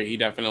agree. He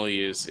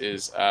definitely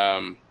is.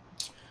 And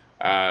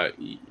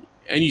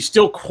you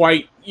still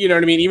quite, you know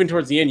what I mean? Even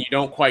towards the end, you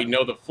don't quite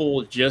know the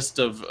full gist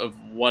of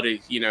what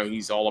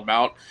he's all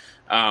about.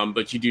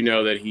 But you do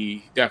know that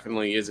he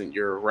definitely isn't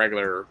your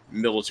regular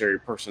military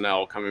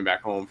personnel coming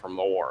back home from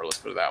the war. Let's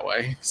put it that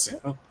way.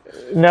 So,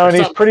 no, and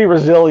he's pretty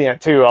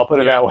resilient too. I'll put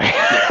it that way.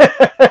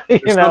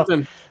 There's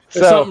something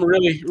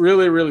really,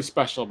 really, really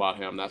special about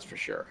him. That's for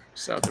sure.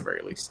 So at the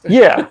very least.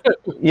 Yeah.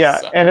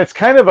 So. And it's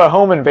kind of a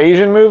home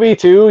invasion movie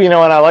too. And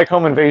I like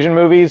home invasion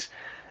movies,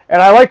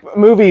 and I like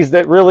movies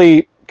that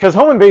really, because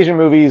home invasion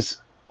movies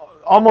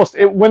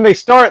when they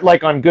start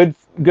like on good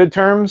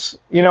terms,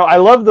 I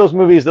love those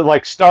movies that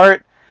like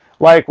start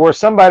like where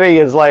somebody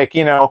is like,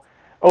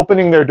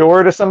 opening their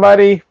door to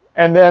somebody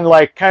and then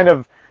like kind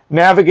of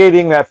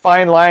navigating that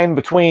fine line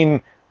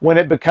between when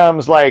it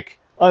becomes like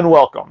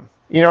unwelcome.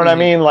 You know what I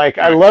mean? Like,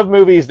 I love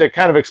movies that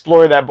kind of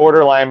explore that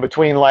borderline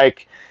between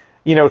like,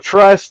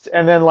 trust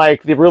and then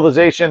like the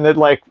realization that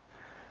like,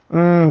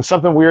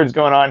 something weird's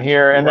going on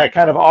here, and that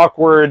kind of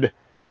awkward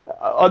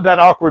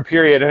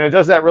period. And it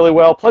does that really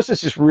well. Plus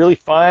it's just really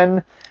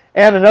fun.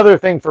 And another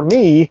thing for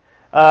me,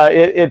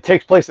 it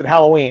takes place at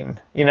Halloween,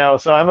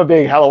 so I'm a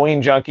big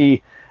Halloween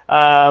junkie.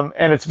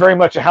 And it's very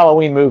much a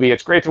Halloween movie.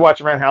 It's great to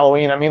watch around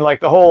Halloween. I mean, like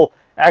the whole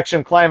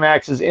action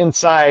climax is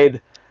inside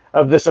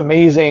of this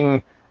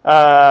amazing,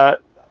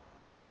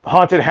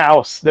 haunted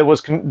house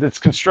that's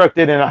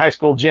constructed in a high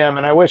school gym.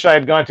 And I wish I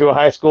had gone to a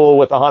high school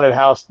with a haunted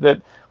house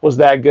that was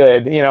that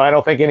good. I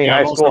don't think any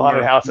high school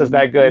haunted house is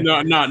that good.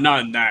 No,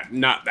 not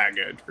that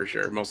good for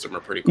sure. Most of them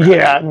are pretty crappy.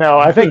 Yeah, no,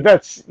 I think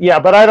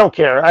but I don't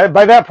care.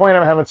 By that point,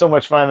 I'm having so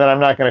much fun that I'm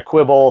not going to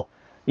quibble.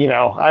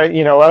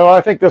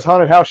 I think this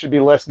haunted house should be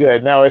less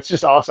good. No, it's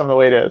just awesome the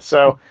way it is.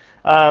 So,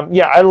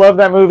 I love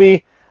that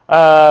movie.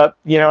 And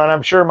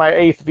I'm sure my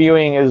 8th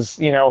viewing is,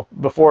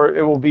 before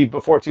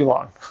too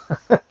long.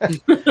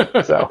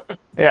 So,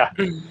 yeah.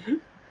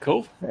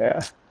 Cool.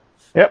 Yeah.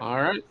 Yep.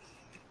 All right.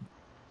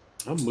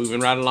 I'm moving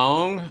right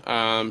along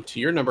to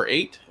your number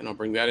 8, and I'll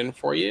bring that in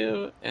for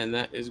you. And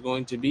that is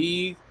going to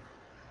be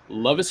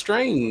Love is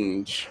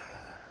Strange.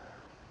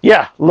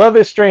 Yeah, Love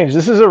is Strange.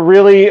 This is a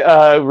really,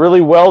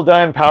 really well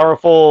done,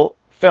 powerful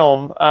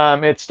film.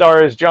 It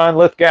stars John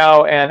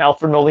Lithgow and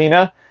Alfred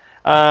Molina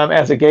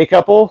as a gay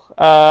couple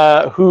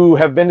who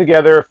have been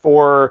together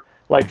for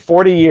like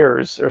 40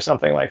 years or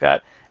something like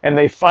that. And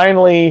they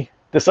finally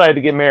decide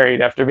to get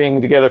married after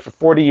being together for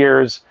 40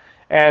 years.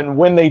 And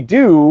when they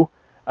do,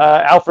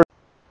 Alfred...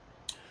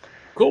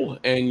 Cool.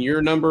 And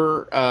your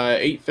number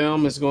 8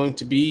 film is going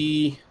to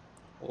be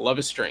Love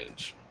is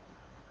Strange.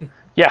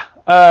 Yeah,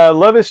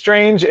 Love is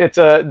Strange. This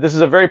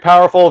is a very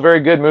powerful, very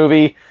good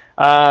movie.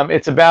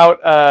 It's about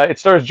it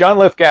stars John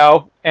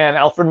Lithgow and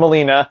Alfred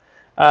Molina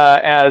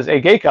as a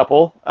gay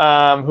couple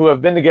who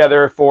have been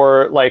together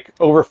for like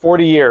over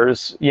 40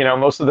 years,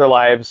 most of their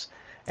lives,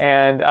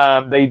 and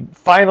they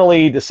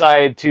finally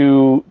decide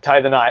to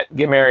tie the knot,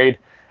 get married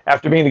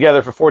after being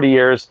together for 40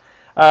 years.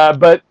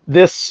 But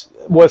this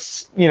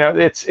was,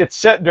 it's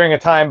set during a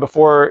time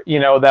before,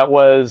 that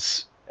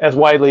was as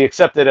widely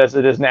accepted as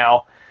it is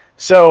now.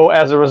 So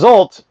as a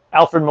result,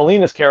 Alfred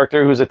Molina's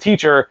character, who's a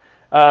teacher,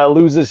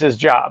 loses his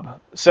job.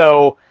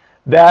 So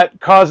that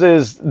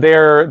causes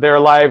their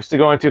lives to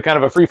go into kind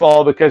of a free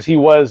fall because he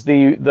was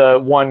the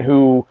one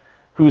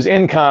whose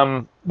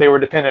income they were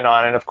dependent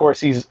on. And of course,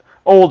 he's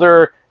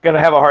older, going to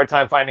have a hard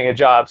time finding a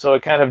job. So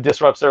it kind of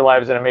disrupts their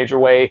lives in a major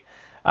way,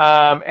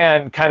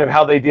 and kind of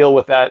how they deal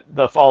with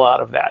the fallout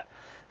of that.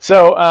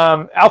 So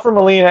Alfred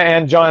Molina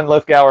and John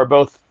Lithgow are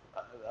both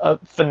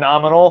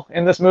phenomenal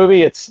in this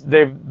movie.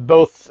 They've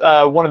both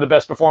one of the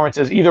best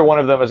performances either one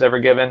of them has ever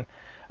given,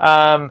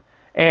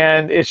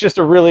 and it's just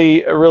a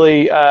really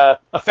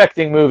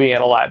affecting movie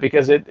in a lot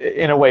because it's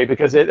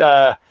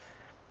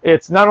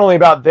not only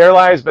about their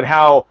lives but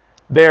how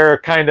they're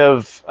kind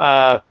of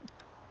the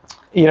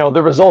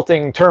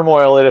resulting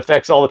turmoil, it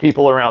affects all the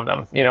people around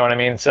them. You know what I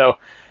mean? So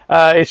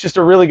It's just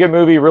a really good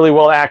movie, really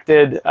well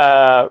acted,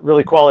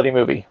 really quality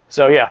movie.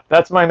 So yeah,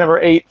 that's my number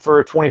 8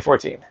 for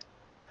 2014.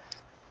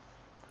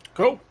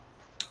 Cool.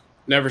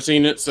 Never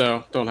seen it,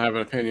 so don't have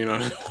an opinion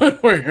on it one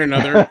way or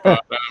another.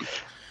 But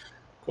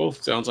cool.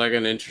 Sounds like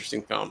an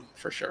interesting film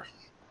for sure.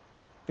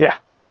 Yeah.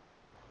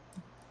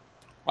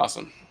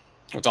 Awesome.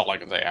 That's all I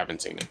can say. I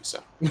haven't seen it,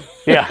 so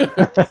yeah.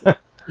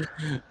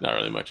 not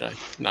really much I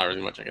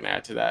can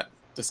add to that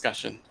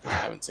discussion. I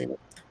haven't seen it.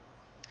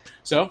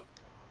 So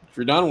if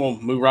you're done, we'll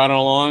move right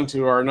along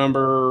to our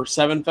number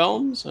 7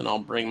 films, and I'll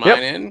bring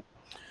mine in.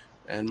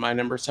 And my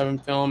number 7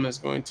 film is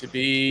going to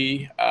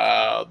be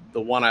The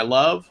One I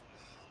Love,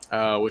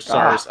 which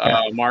stars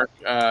Mark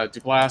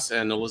Duplass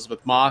and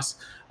Elizabeth Moss.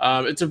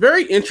 It's a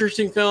very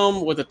interesting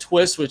film with a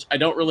twist, which I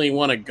don't really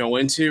want to go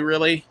into,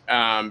 really,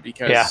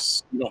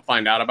 because you don't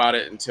find out about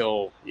it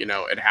until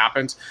it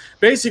happens.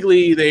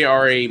 Basically, they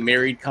are a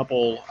married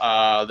couple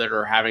that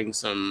are having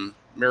some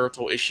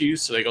marital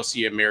issues, so they go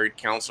see a marriage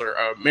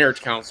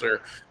counselor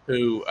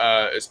who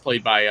is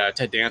played by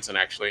Ted Danson,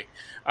 actually.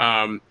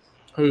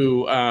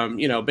 Who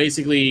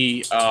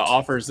basically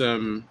offers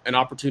them an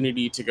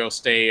opportunity to go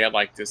stay at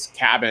like this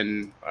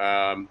cabin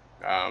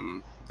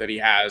that he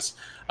has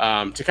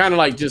to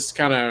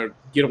kind of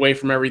get away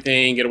from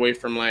everything, get away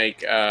from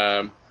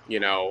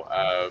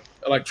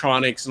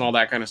electronics and all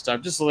that kind of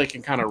stuff, just so they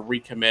can kind of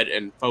recommit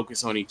and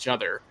focus on each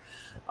other.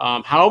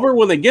 However,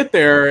 when they get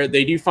there,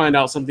 they do find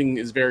out something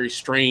is very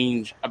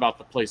strange about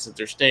the place that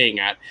they're staying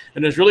at,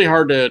 and it's really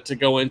hard to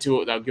go into it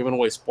without giving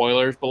away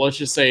spoilers. But let's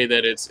just say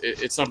that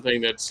it's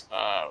something that's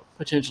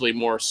potentially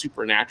more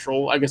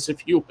supernatural, I guess,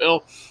 if you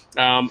will,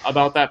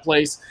 about that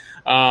place.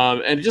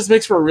 And it just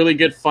makes for a really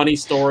good, funny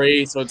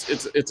story. So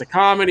it's a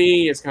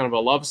comedy. It's kind of a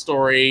love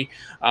story,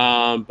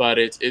 but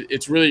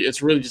it's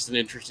really just an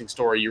interesting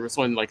story. You're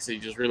one, like I said, you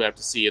just really have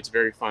to see. It's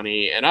very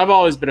funny, and I've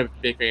always been a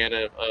big fan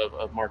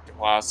of Mark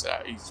Duplass.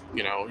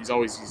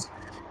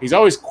 He's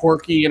always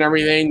quirky and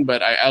everything,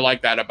 but I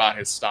like that about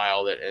his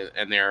style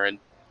and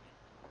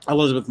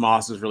Elizabeth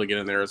Moss is really good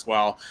in there as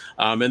well.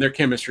 And their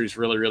chemistry is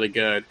really, really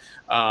good.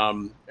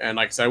 And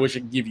like I said, I wish I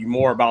could give you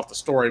more about the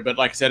story, but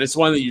like I said, it's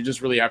one that you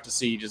just really have to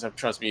see. You just have to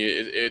trust me.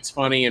 It's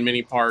funny in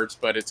many parts,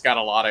 but it's got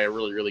a lot of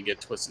really, really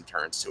good twists and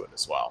turns to it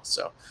as well.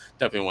 So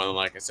definitely one,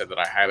 like I said, that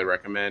I highly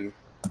recommend.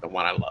 The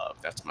One I Love.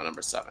 That's my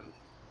number 7.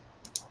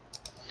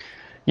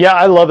 Yeah,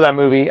 I love that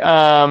movie.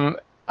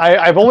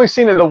 I've only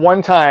seen it the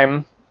one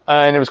time,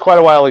 and it was quite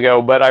a while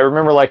ago, but I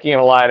remember liking it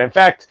a lot. In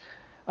fact,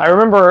 I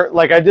remember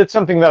I did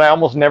something that I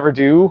almost never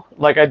do.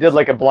 I did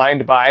a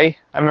blind buy.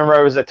 I remember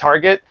I was at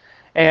Target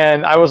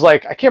and I was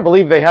like, I can't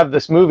believe they have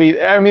this movie.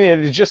 I mean,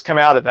 it had just come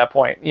out at that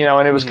point,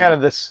 and it was kind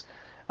of this,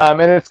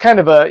 and it's kind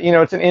of a,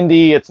 it's an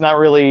indie. It's not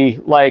really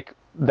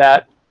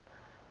that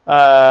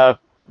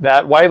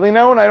widely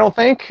known, I don't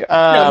think.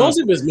 Most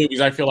of his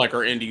movies I feel like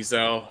are indies,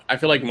 though. I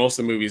feel like most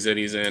of the movies that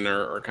he's in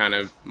are kind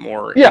of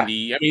more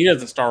indie. I mean, he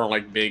doesn't star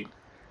in big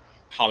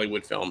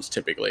Hollywood films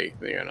typically.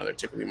 They're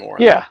typically more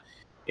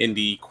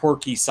indie,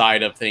 quirky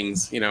side of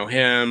things.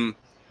 Him,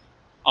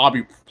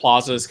 Aubrey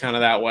Plaza is kind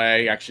of that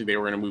way. Actually, they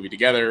were in a movie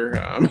together.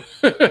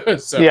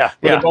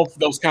 They're both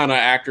those kind of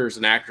actors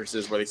and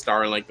actresses where they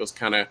star in those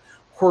kind of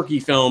quirky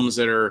films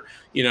that are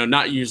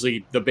not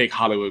usually the big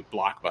Hollywood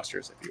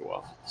blockbusters, if you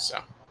will. So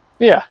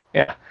yeah.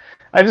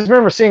 I just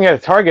remember seeing it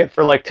at Target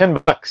for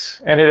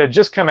 $10, and it had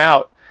just come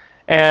out.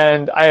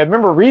 And I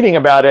remember reading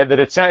about it that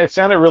it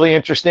sounded really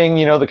interesting.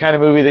 The kind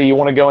of movie that you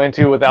want to go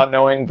into without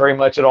knowing very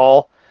much at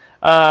all.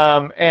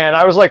 And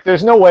I was like,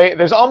 there's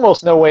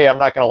almost no way I'm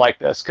not going to like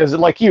this. Because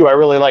like you, I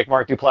really like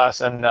Mark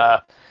Duplass and,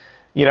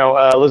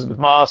 Elizabeth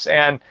Moss.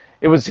 And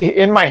it was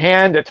in my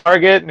hand at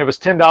Target and it was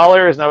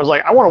 $10. And I was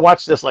like, I want to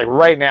watch this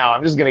right now.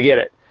 I'm just going to get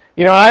it.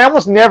 I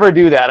almost never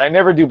do that. I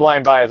never do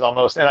blind buys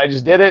almost. And I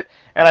just did it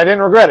and I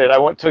didn't regret it. I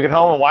took it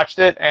home and watched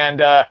it.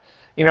 And, I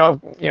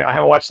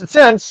haven't watched it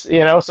since,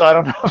 so I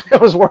don't know if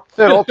it was worth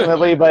it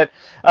ultimately, but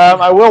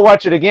I will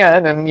watch it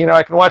again. And,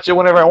 I can watch it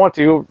whenever I want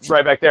to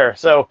right back there.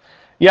 So,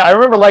 yeah, I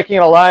remember liking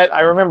it a lot.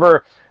 I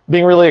remember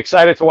being really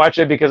excited to watch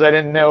it because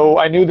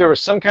I knew there was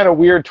some kind of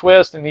weird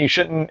twist and you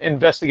shouldn't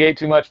investigate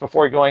too much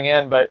before going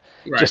in, but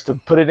just to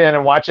put it in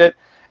and watch it.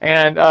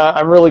 And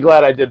I'm really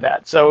glad I did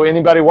that. So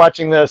anybody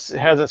watching this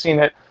hasn't seen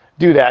it,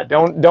 do that.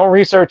 Don't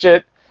research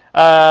it.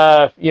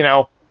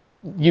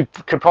 You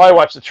could probably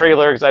watch the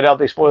trailer because I doubt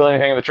they spoil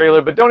anything in the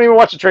trailer, but don't even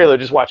watch the trailer.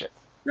 Just watch it.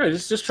 Yeah,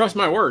 just trust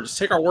my word. Just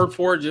take our word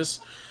for it.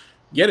 Just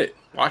get it.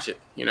 Watch it,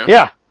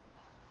 Yeah,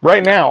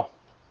 right now.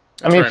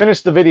 That's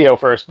finish the video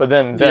first, but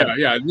then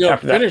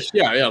finish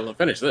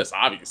this,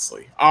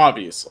 obviously.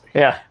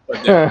 Yeah.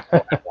 But then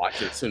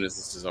watch it as soon as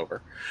this is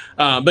over.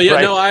 I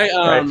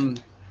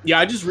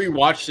just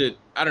rewatched it.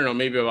 I don't know,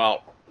 maybe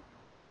about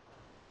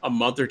a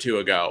month or two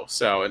ago.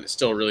 So, and it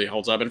still really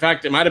holds up. In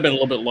fact, it might have been a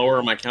little bit lower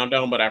in my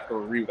countdown, but after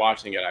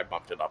rewatching it, I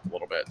bumped it up a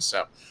little bit.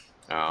 So,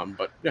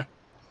 but yeah,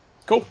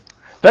 cool.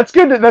 That's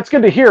good. That's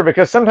good to hear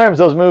because sometimes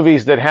those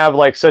movies that have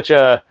such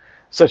a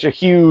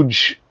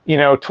huge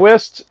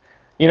twist.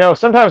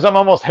 Sometimes I'm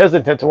almost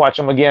hesitant to watch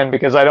them again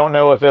because I don't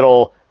know if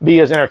it'll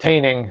be as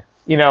entertaining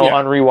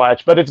on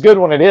rewatch, but it's good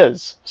when it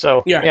is.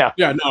 So yeah.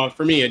 No,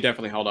 for me, it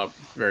definitely held up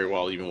very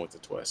well, even with the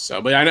twist.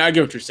 So, but I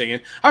get what you're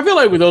saying. I feel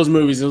like with those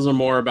movies, those are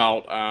more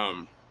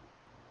about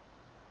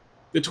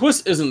the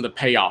twist isn't the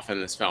payoff in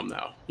this film,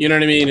 though. You know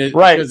what I mean?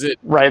 Right. That's so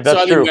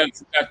I think true.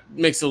 That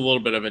makes it a little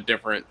bit of a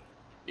different,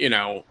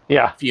 feeling.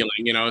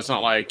 It's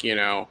not like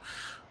The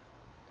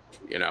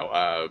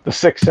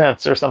Sixth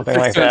Sense or something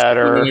like that,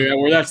 or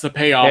where that's the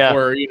payoff.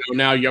 Where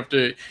now you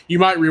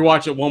might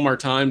rewatch it one more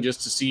time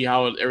just to see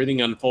how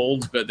everything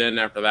unfolds. But then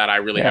after that, I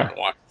really haven't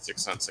watched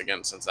Sixth Sense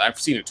again since I've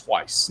seen it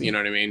twice. You know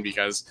what I mean?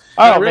 Because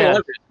I really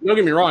love it. Don't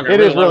get me wrong, it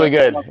is really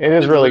good. It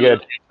is really good.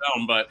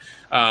 Film, but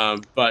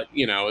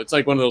it's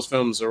like one of those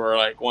films where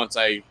like once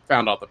I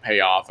found out the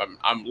payoff,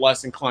 I'm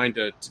less inclined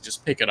to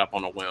just pick it up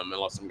on a whim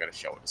unless I'm going to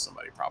show it to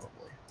somebody probably.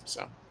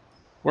 So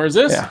whereas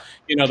this,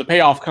 the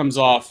payoff comes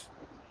off.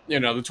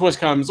 The twist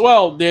comes,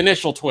 the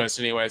initial twist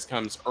anyways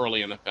comes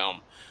early in the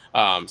film.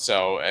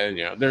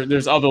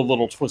 There's other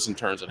little twists and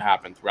turns that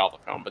happen throughout the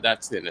film, but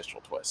that's the initial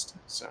twist.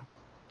 So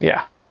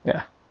yeah.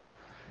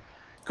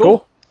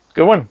 Cool.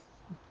 Good one.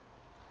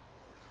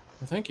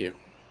 Well, thank you.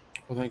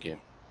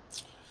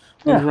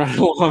 Moving right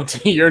along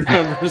to your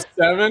number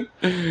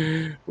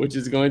 7, which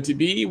is going to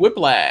be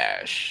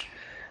Whiplash.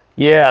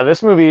 Yeah,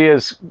 this movie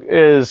is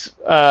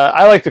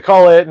I like to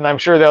call it, and I'm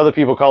sure the other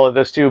people call it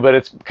this too, but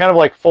it's kind of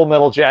like Full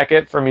Metal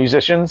Jacket for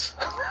musicians.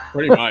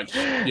 Pretty much,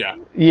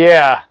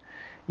 yeah.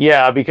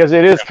 Yeah, because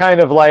it is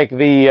kind of like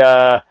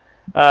the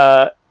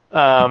F.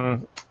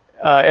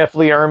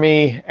 Lee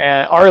Ermey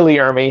and R. Lee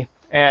Ermey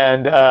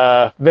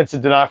and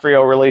Vincent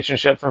D'Onofrio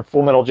relationship from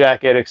Full Metal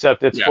Jacket,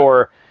 except it's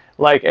for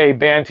like a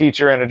band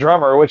teacher and a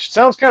drummer, which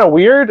sounds kind of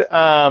weird.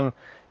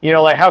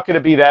 Like how could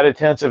it be that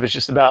intense if it's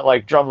just about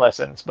like drum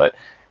lessons? But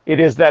it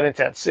is that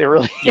intense. It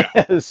really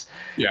is.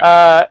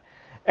 Yeah.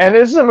 And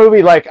this is a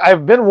movie, like,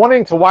 I've been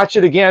wanting to watch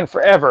it again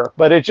forever,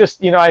 but it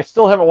just, I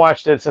still haven't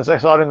watched it since I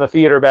saw it in the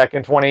theater back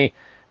in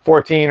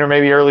 2014 or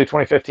maybe early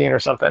 2015 or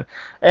something.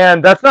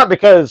 And that's not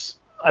because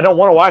I don't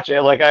want to watch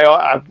it. Like,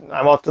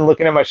 I'm often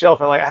looking at my shelf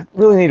and like, I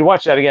really need to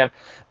watch that again,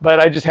 but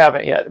I just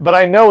haven't yet. But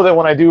I know that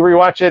when I do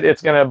rewatch it,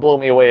 it's going to blow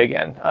me away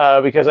again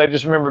because I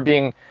just remember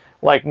being,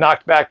 like,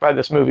 knocked back by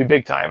this movie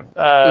big time.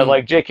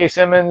 Like, J.K.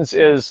 Simmons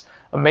is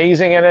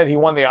amazing in it. He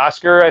won the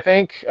Oscar, I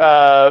think,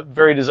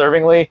 very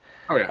deservingly.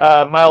 Oh,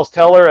 yeah. Miles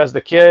Teller as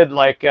the kid,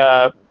 like,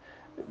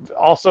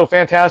 also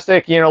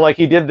fantastic. Like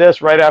he did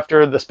this right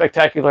after The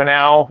Spectacular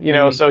Now,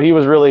 so he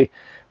was really,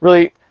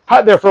 really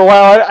hot there for a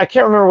while. I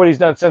can't remember what he's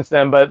done since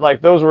then, but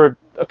like those were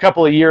a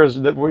couple of years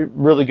that were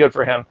really good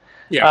for him.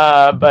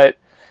 Yeah. But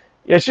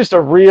it's just a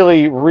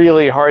really,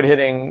 really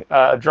hard-hitting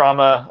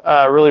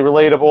drama, really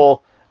relatable,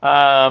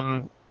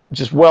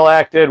 just well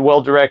acted,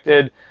 well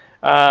directed.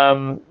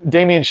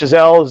 Damien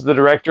Chazelle is the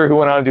director who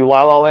went on to do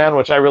La La Land,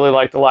 which I really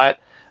liked a lot.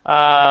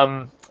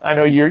 I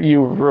know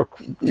you were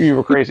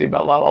crazy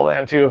about La La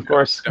Land too, of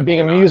course.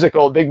 Being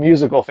a big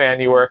musical fan,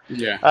 you were.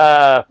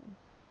 Yeah.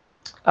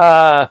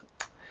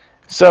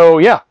 So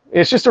yeah,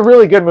 it's just a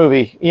really good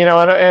movie,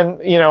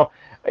 and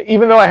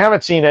even though I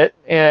haven't seen it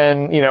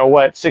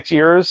in 6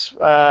 years,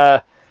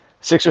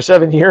 6 or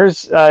 7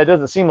 years, it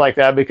doesn't seem like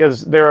that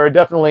because there are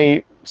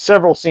definitely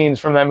several scenes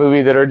from that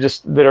movie that are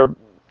just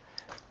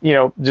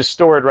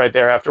stored right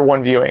there after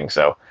one viewing.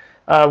 So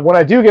when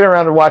I do get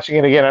around to watching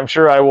it again, I'm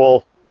sure I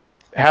will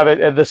have it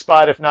at this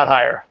spot, if not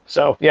higher.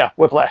 So yeah,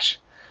 Whiplash.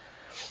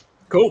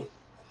 Cool.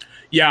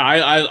 Yeah,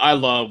 I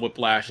love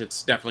Whiplash.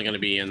 It's definitely going to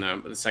be in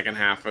the second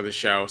half of the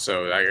show,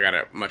 so I got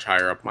it much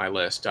higher up my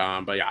list.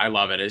 But yeah, I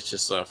love it. It's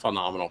just a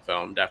phenomenal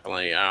film,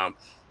 definitely.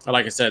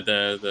 Like I said,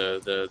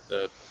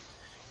 the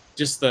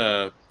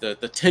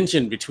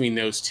tension between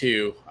those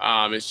two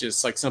is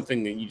just like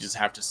something that you just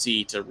have to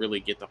see to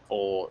really get the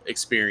full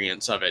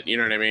experience of it. You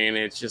know what I mean?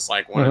 It's just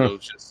like one of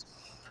those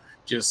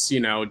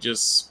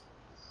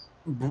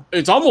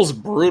it's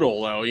almost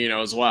brutal though,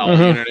 as well. You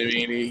know what I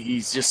mean?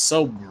 He's just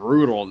so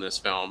brutal in this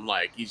film.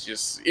 Like he's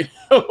just,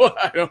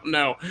 I don't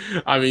know.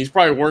 I mean, he's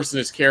probably worse than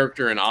his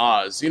character in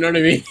Oz. You know what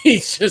I mean?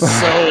 He's just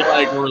so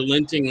like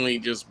relentingly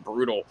just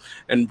brutal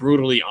and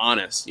brutally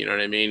honest. You know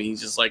what I mean?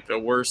 He's just like the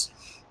worst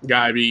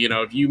guy.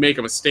 If you make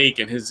a mistake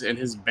in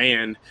his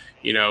band,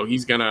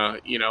 he's gonna,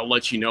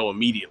 let you know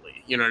immediately.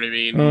 You know what I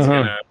mean? He's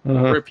gonna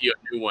rip you a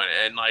new one,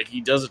 and like he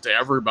does it to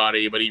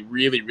everybody, but he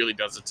really, really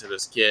does it to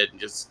this kid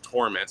and just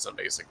torments him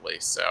basically.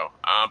 So,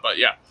 but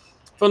yeah,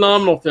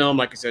 phenomenal film.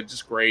 Like I said,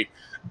 just great.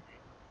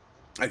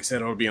 Like I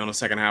said, it'll be on the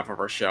second half of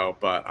our show,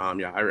 but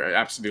yeah, I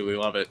absolutely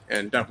love it,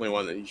 and definitely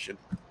one that you should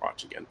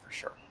watch again for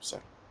sure.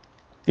 So,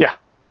 yeah,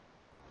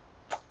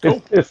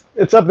 cool.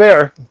 It's up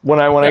there when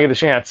I get a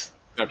chance.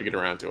 I have to get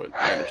around to it.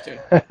 I understand.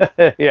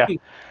 Yeah.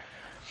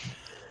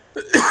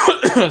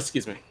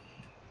 Excuse me.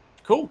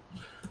 Cool.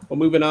 Well,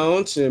 moving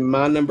on to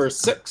my number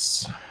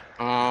 6, which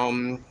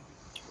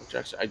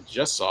actually I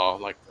just saw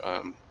like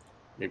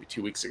maybe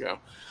 2 weeks ago.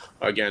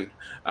 Again,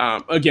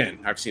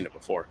 I've seen it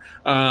before.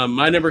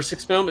 My number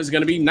 6 film is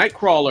going to be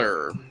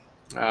Nightcrawler.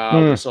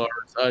 So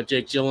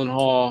Jake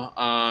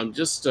Gyllenhaal.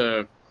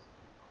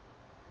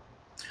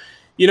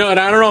 You know, and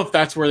I don't know if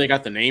that's where they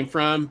got the name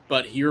from,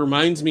 but he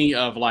reminds me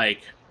of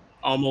like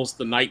almost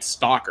the Night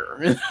Stalker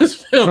in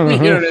this film. You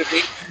know what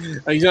I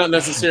mean? He's not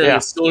necessarily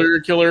a serial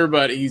killer,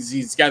 but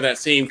he's got that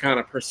same kind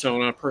of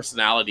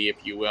personality, if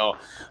you will.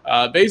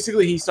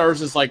 Basically, he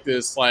starts as like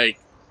this like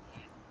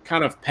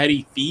kind of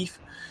petty thief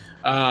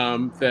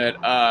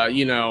that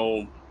you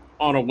know,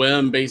 on a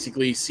whim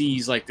basically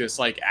sees like this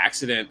like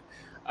accident.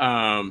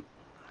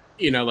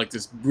 You know, like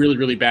this really,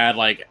 really bad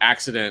like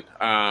accident,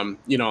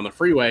 you know, on the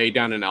freeway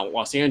down in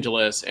Los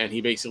Angeles, and he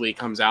basically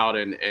comes out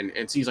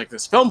and sees like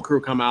this film crew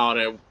come out.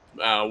 And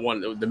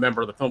the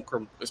member of the film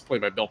crew is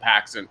played by Bill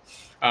Paxton,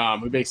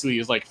 who basically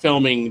is like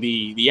filming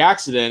the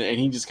accident, and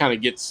he just kind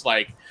of gets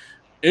like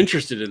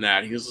interested in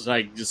that. He was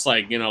like, just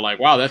like, you know, like,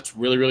 wow, that's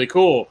really, really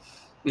cool.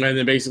 And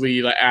then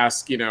basically like,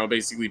 ask, you know,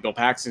 basically Bill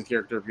Paxton's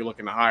character if you're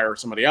looking to hire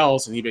somebody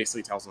else, and he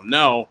basically tells him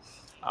no.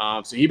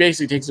 So he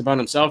basically takes it upon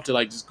himself to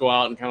like just go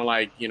out and kind of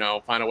like, you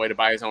know, find a way to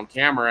buy his own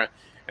camera,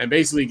 and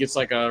basically gets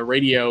like a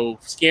radio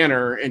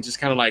scanner and just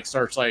kind of like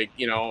starts like,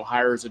 you know,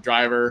 hires a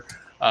driver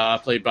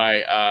played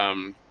by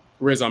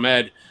Riz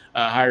Ahmed,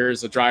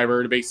 hires a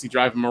driver to basically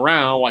drive him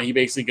around while he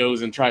basically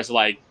goes and tries to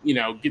like, you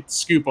know, get the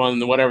scoop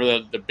on whatever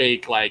the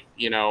big like,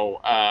 you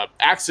know,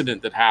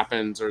 accident that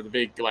happens, or the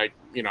big like,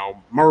 you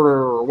know,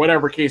 murder or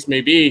whatever case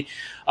may be.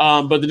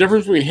 But the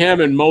difference between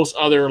him and most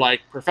other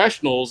like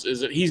professionals is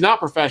that he's not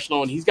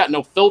professional and he's got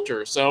no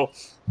filter. So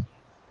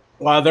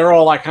while they're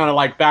all like kind of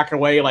like backing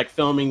away, like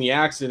filming the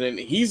accident,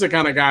 he's the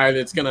kind of guy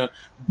that's gonna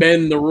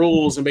bend the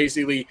rules and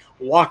basically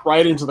walk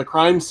right into the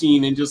crime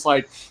scene, and just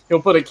like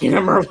he'll put a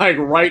camera like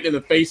right in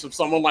the face of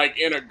someone like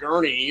in a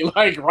gurney,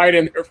 like right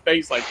in their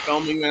face, like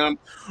filming them.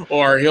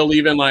 Or he'll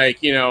even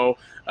like, you know,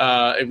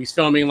 if he's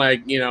filming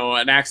like, you know,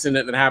 an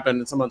accident that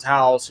happened in someone's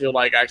house, he'll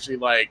like actually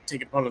like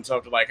take it upon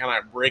himself to like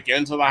kind of break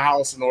into the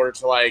house in order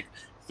to like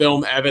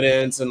film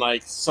evidence, and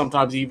like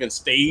sometimes even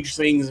stage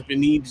things if it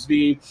needs to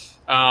be.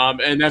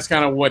 And that's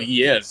kind of what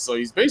he is. So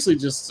he's basically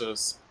just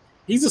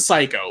he's a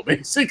psycho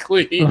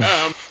basically.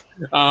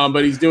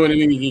 But he's doing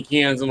anything he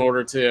can in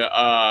order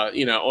to,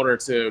 you know,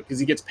 because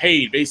he gets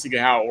paid, basically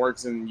how it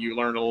works. And you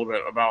learn a little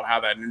bit about how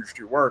that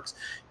industry works,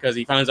 because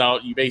he finds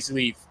out you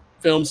basically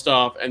film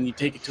stuff and you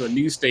take it to a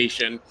news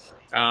station,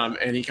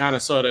 and he kind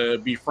of sort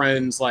of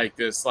befriends like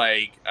this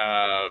like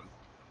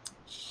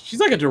she's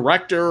like a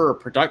director or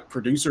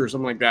producer or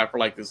something like that for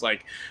like this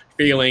like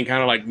failing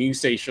kind of like news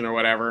station or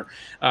whatever,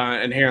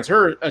 and hands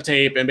her a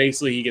tape, and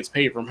basically he gets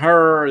paid from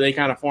her. They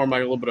kind of form like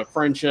a little bit of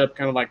friendship,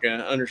 kind of like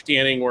an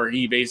understanding, where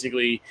he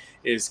basically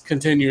is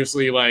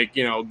continuously like,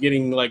 you know,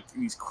 getting like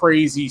these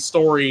crazy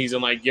stories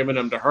and like giving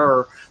them to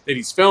her that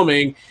he's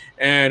filming.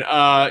 And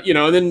you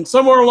know, and then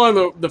somewhere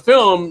along the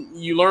film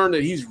you learn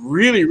that he's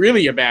really,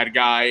 really a bad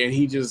guy, and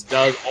he just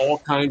does all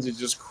kinds of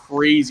just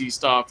crazy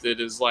stuff that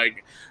is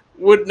like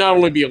would not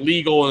only be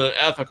illegal and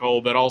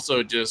ethical, but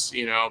also just,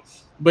 you know,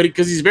 but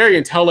because he's very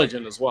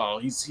intelligent as well.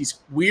 He's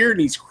weird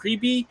and he's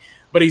creepy,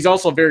 but he's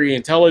also very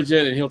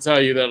intelligent, and he'll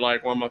tell you that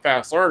like, well, I'm a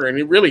fast learner, and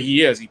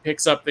he is. He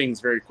picks up things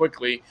very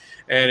quickly,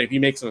 and if he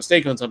makes a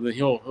mistake on something,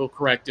 he'll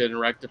correct it and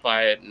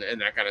rectify it and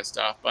that kind of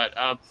stuff. But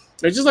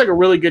it's just like a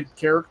really good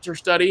character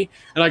study,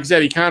 and like I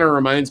said, he kind of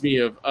reminds me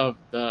of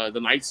the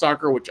Night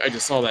Stalker, which I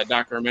just saw that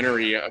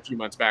documentary a few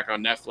months back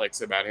on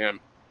Netflix about him.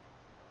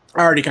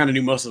 I already kind of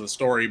knew most of the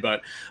story,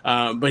 but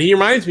he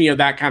reminds me of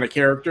that kind of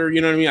character. You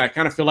know what I mean? I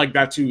kind of feel like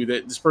that too,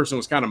 that this person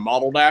was kind of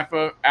modeled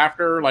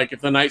after. Like if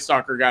the Night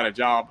Stalker got a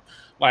job,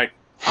 like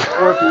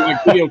working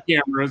like video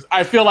cameras,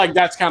 I feel like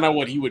that's kind of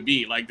what he would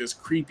be, like this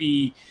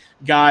creepy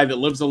guy that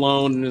lives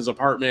alone in his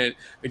apartment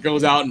that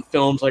goes out and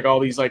films like all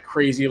these like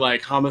crazy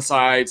like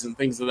homicides and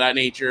things of that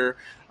nature.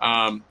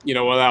 You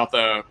know, without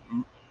the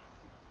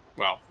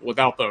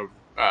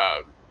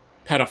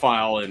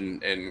pedophile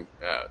and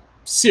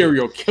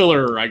serial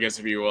killer, I guess,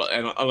 if you will,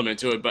 an element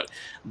to it,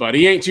 but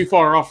he ain't too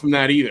far off from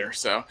that either.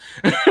 So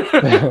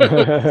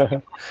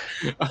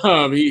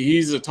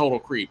he's a total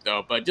creep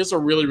though, but just a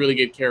really, really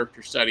good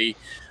character study.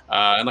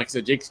 And like I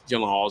said, Jake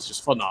Gyllenhaal is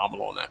just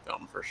phenomenal in that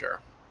film for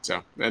sure.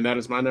 So, and that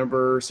is my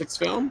number 6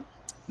 film,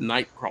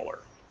 Nightcrawler.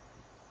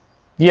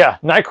 Yeah,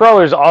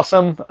 Nightcrawler is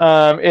awesome.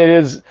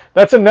 It's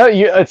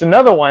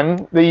another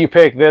one that you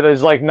pick that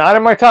is like not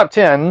in my top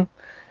 10,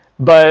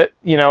 but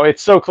you know,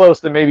 it's so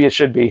close that maybe it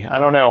should be. I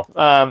don't know.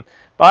 But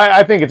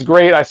I think it's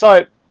great. I saw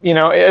it, you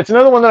know, it's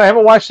another one that I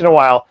haven't watched in a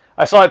while.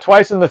 I saw it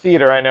twice in the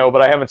theater, I know,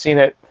 but I haven't seen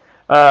it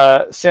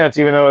since,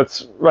 even though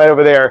it's right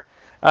over there.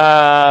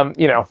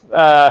 You know,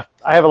 I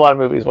have a lot of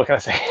movies, what can I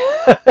say?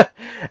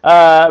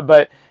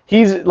 But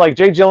he's like,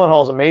 Jake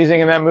Gyllenhaal is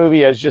amazing in that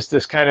movie as just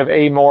this kind of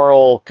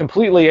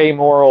completely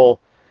amoral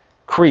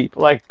creep.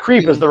 Like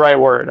creep is the right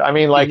word. I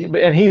mean, like,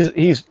 and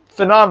he's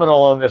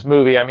phenomenal in this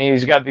movie. I mean,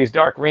 he's got these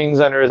dark rings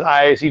under his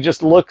eyes. He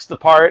just looks the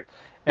part,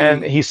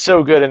 and he's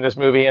so good in this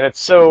movie, and it's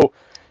so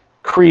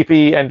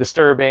creepy and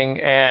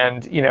disturbing,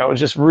 and you know,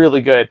 just really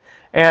good.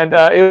 And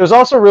it was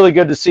also really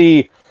good to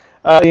see,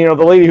 you know,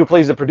 the lady who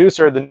plays the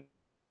producer, the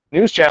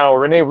news channel,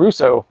 Rene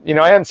Russo. You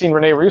know, I hadn't seen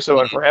Rene Russo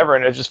in forever,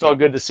 and it just felt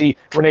good to see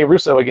Rene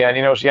Russo again.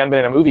 You know, she hadn't been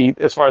in a movie,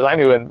 as far as I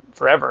knew, in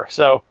forever.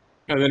 So,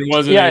 and then it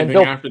wasn't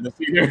anything after the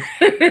theater.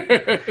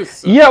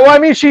 So. Yeah, well, I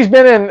mean, she's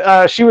been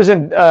in. She was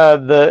in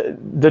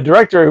the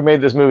director who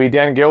made this movie,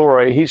 Dan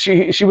Gilroy.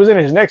 She was in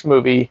his next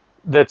movie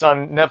that's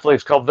on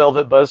Netflix called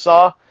Velvet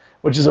Buzzsaw,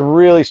 which is a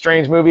really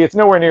strange movie. It's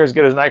nowhere near as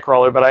good as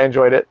Nightcrawler, but I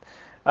enjoyed it.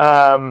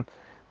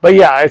 But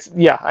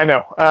yeah, I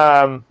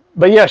know.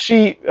 But yeah,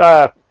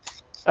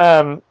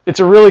 it's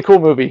a really cool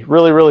movie.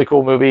 Really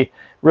cool movie.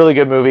 Really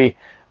good movie.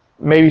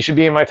 Maybe should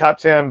be in my top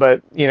 10,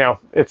 but you know,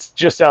 it's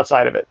just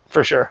outside of it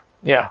for sure.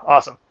 Yeah,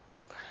 awesome.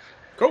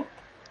 Cool.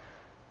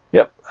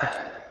 Yep.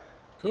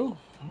 Cool.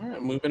 All right,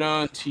 moving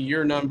on to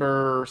your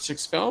number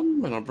 6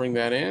 film, and I'll bring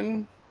that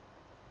in.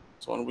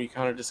 It's one we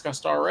kind of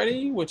discussed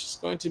already, which is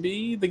going to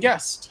be The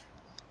Guest.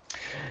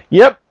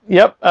 Yep.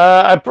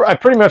 I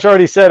pretty much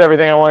already said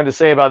everything I wanted to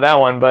say about that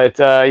one, but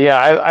yeah,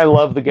 I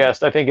love The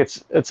Guest. I think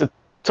it's a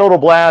total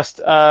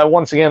blast.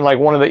 Once again, like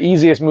one of the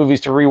easiest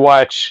movies to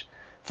rewatch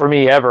for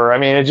me ever. I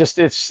mean,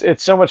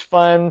 it's so much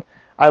fun.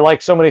 I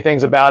like so many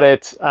things about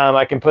it.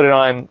 I can put it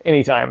on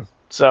anytime.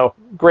 So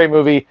great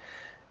movie.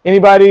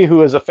 Anybody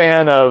who is a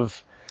fan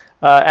of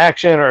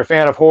action or a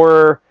fan of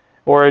horror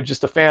or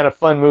just a fan of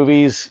fun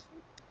movies,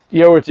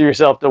 you owe it to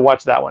yourself to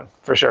watch that one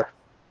for sure.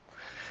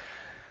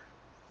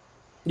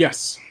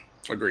 Yes,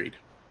 agreed.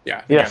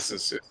 Yeah, yes,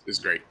 is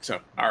great. So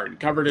I already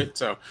covered it.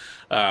 So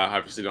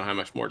obviously don't have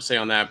much more to say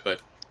on that,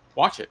 but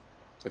watch it.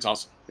 It's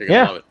awesome. You're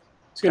gonna love it.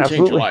 It's gonna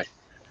change your life.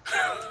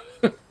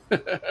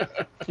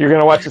 You're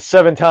gonna watch it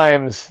 7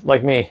 times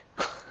like me.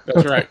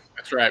 That's right.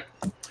 That's right.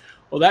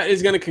 Well, that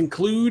is going to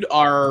conclude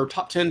our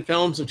top 10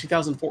 films of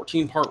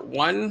 2014 part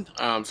 1.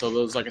 So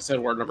those, like I said,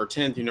 were number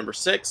 10 through number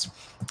 6.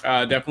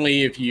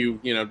 Definitely, if you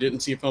didn't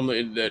see a film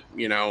that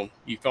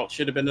you felt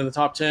should have been in the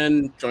top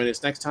 10, join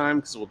us next time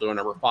because we'll do a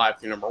number 5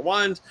 through number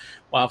 1.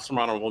 We'll have some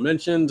honorable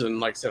mentions, and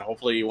like I said,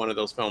 hopefully one of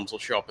those films will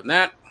show up in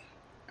that.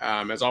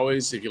 As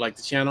always, if you like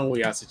the channel,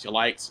 we ask that you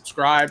like,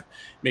 subscribe,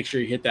 make sure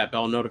you hit that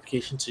bell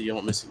notification so you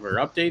don't miss any of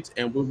our updates,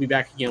 and we'll be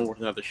back again with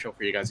another show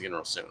for you guys again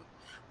real soon.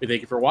 We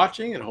thank you for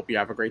watching and hope you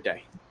have a great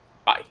day.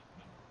 Bye.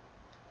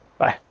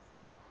 Bye.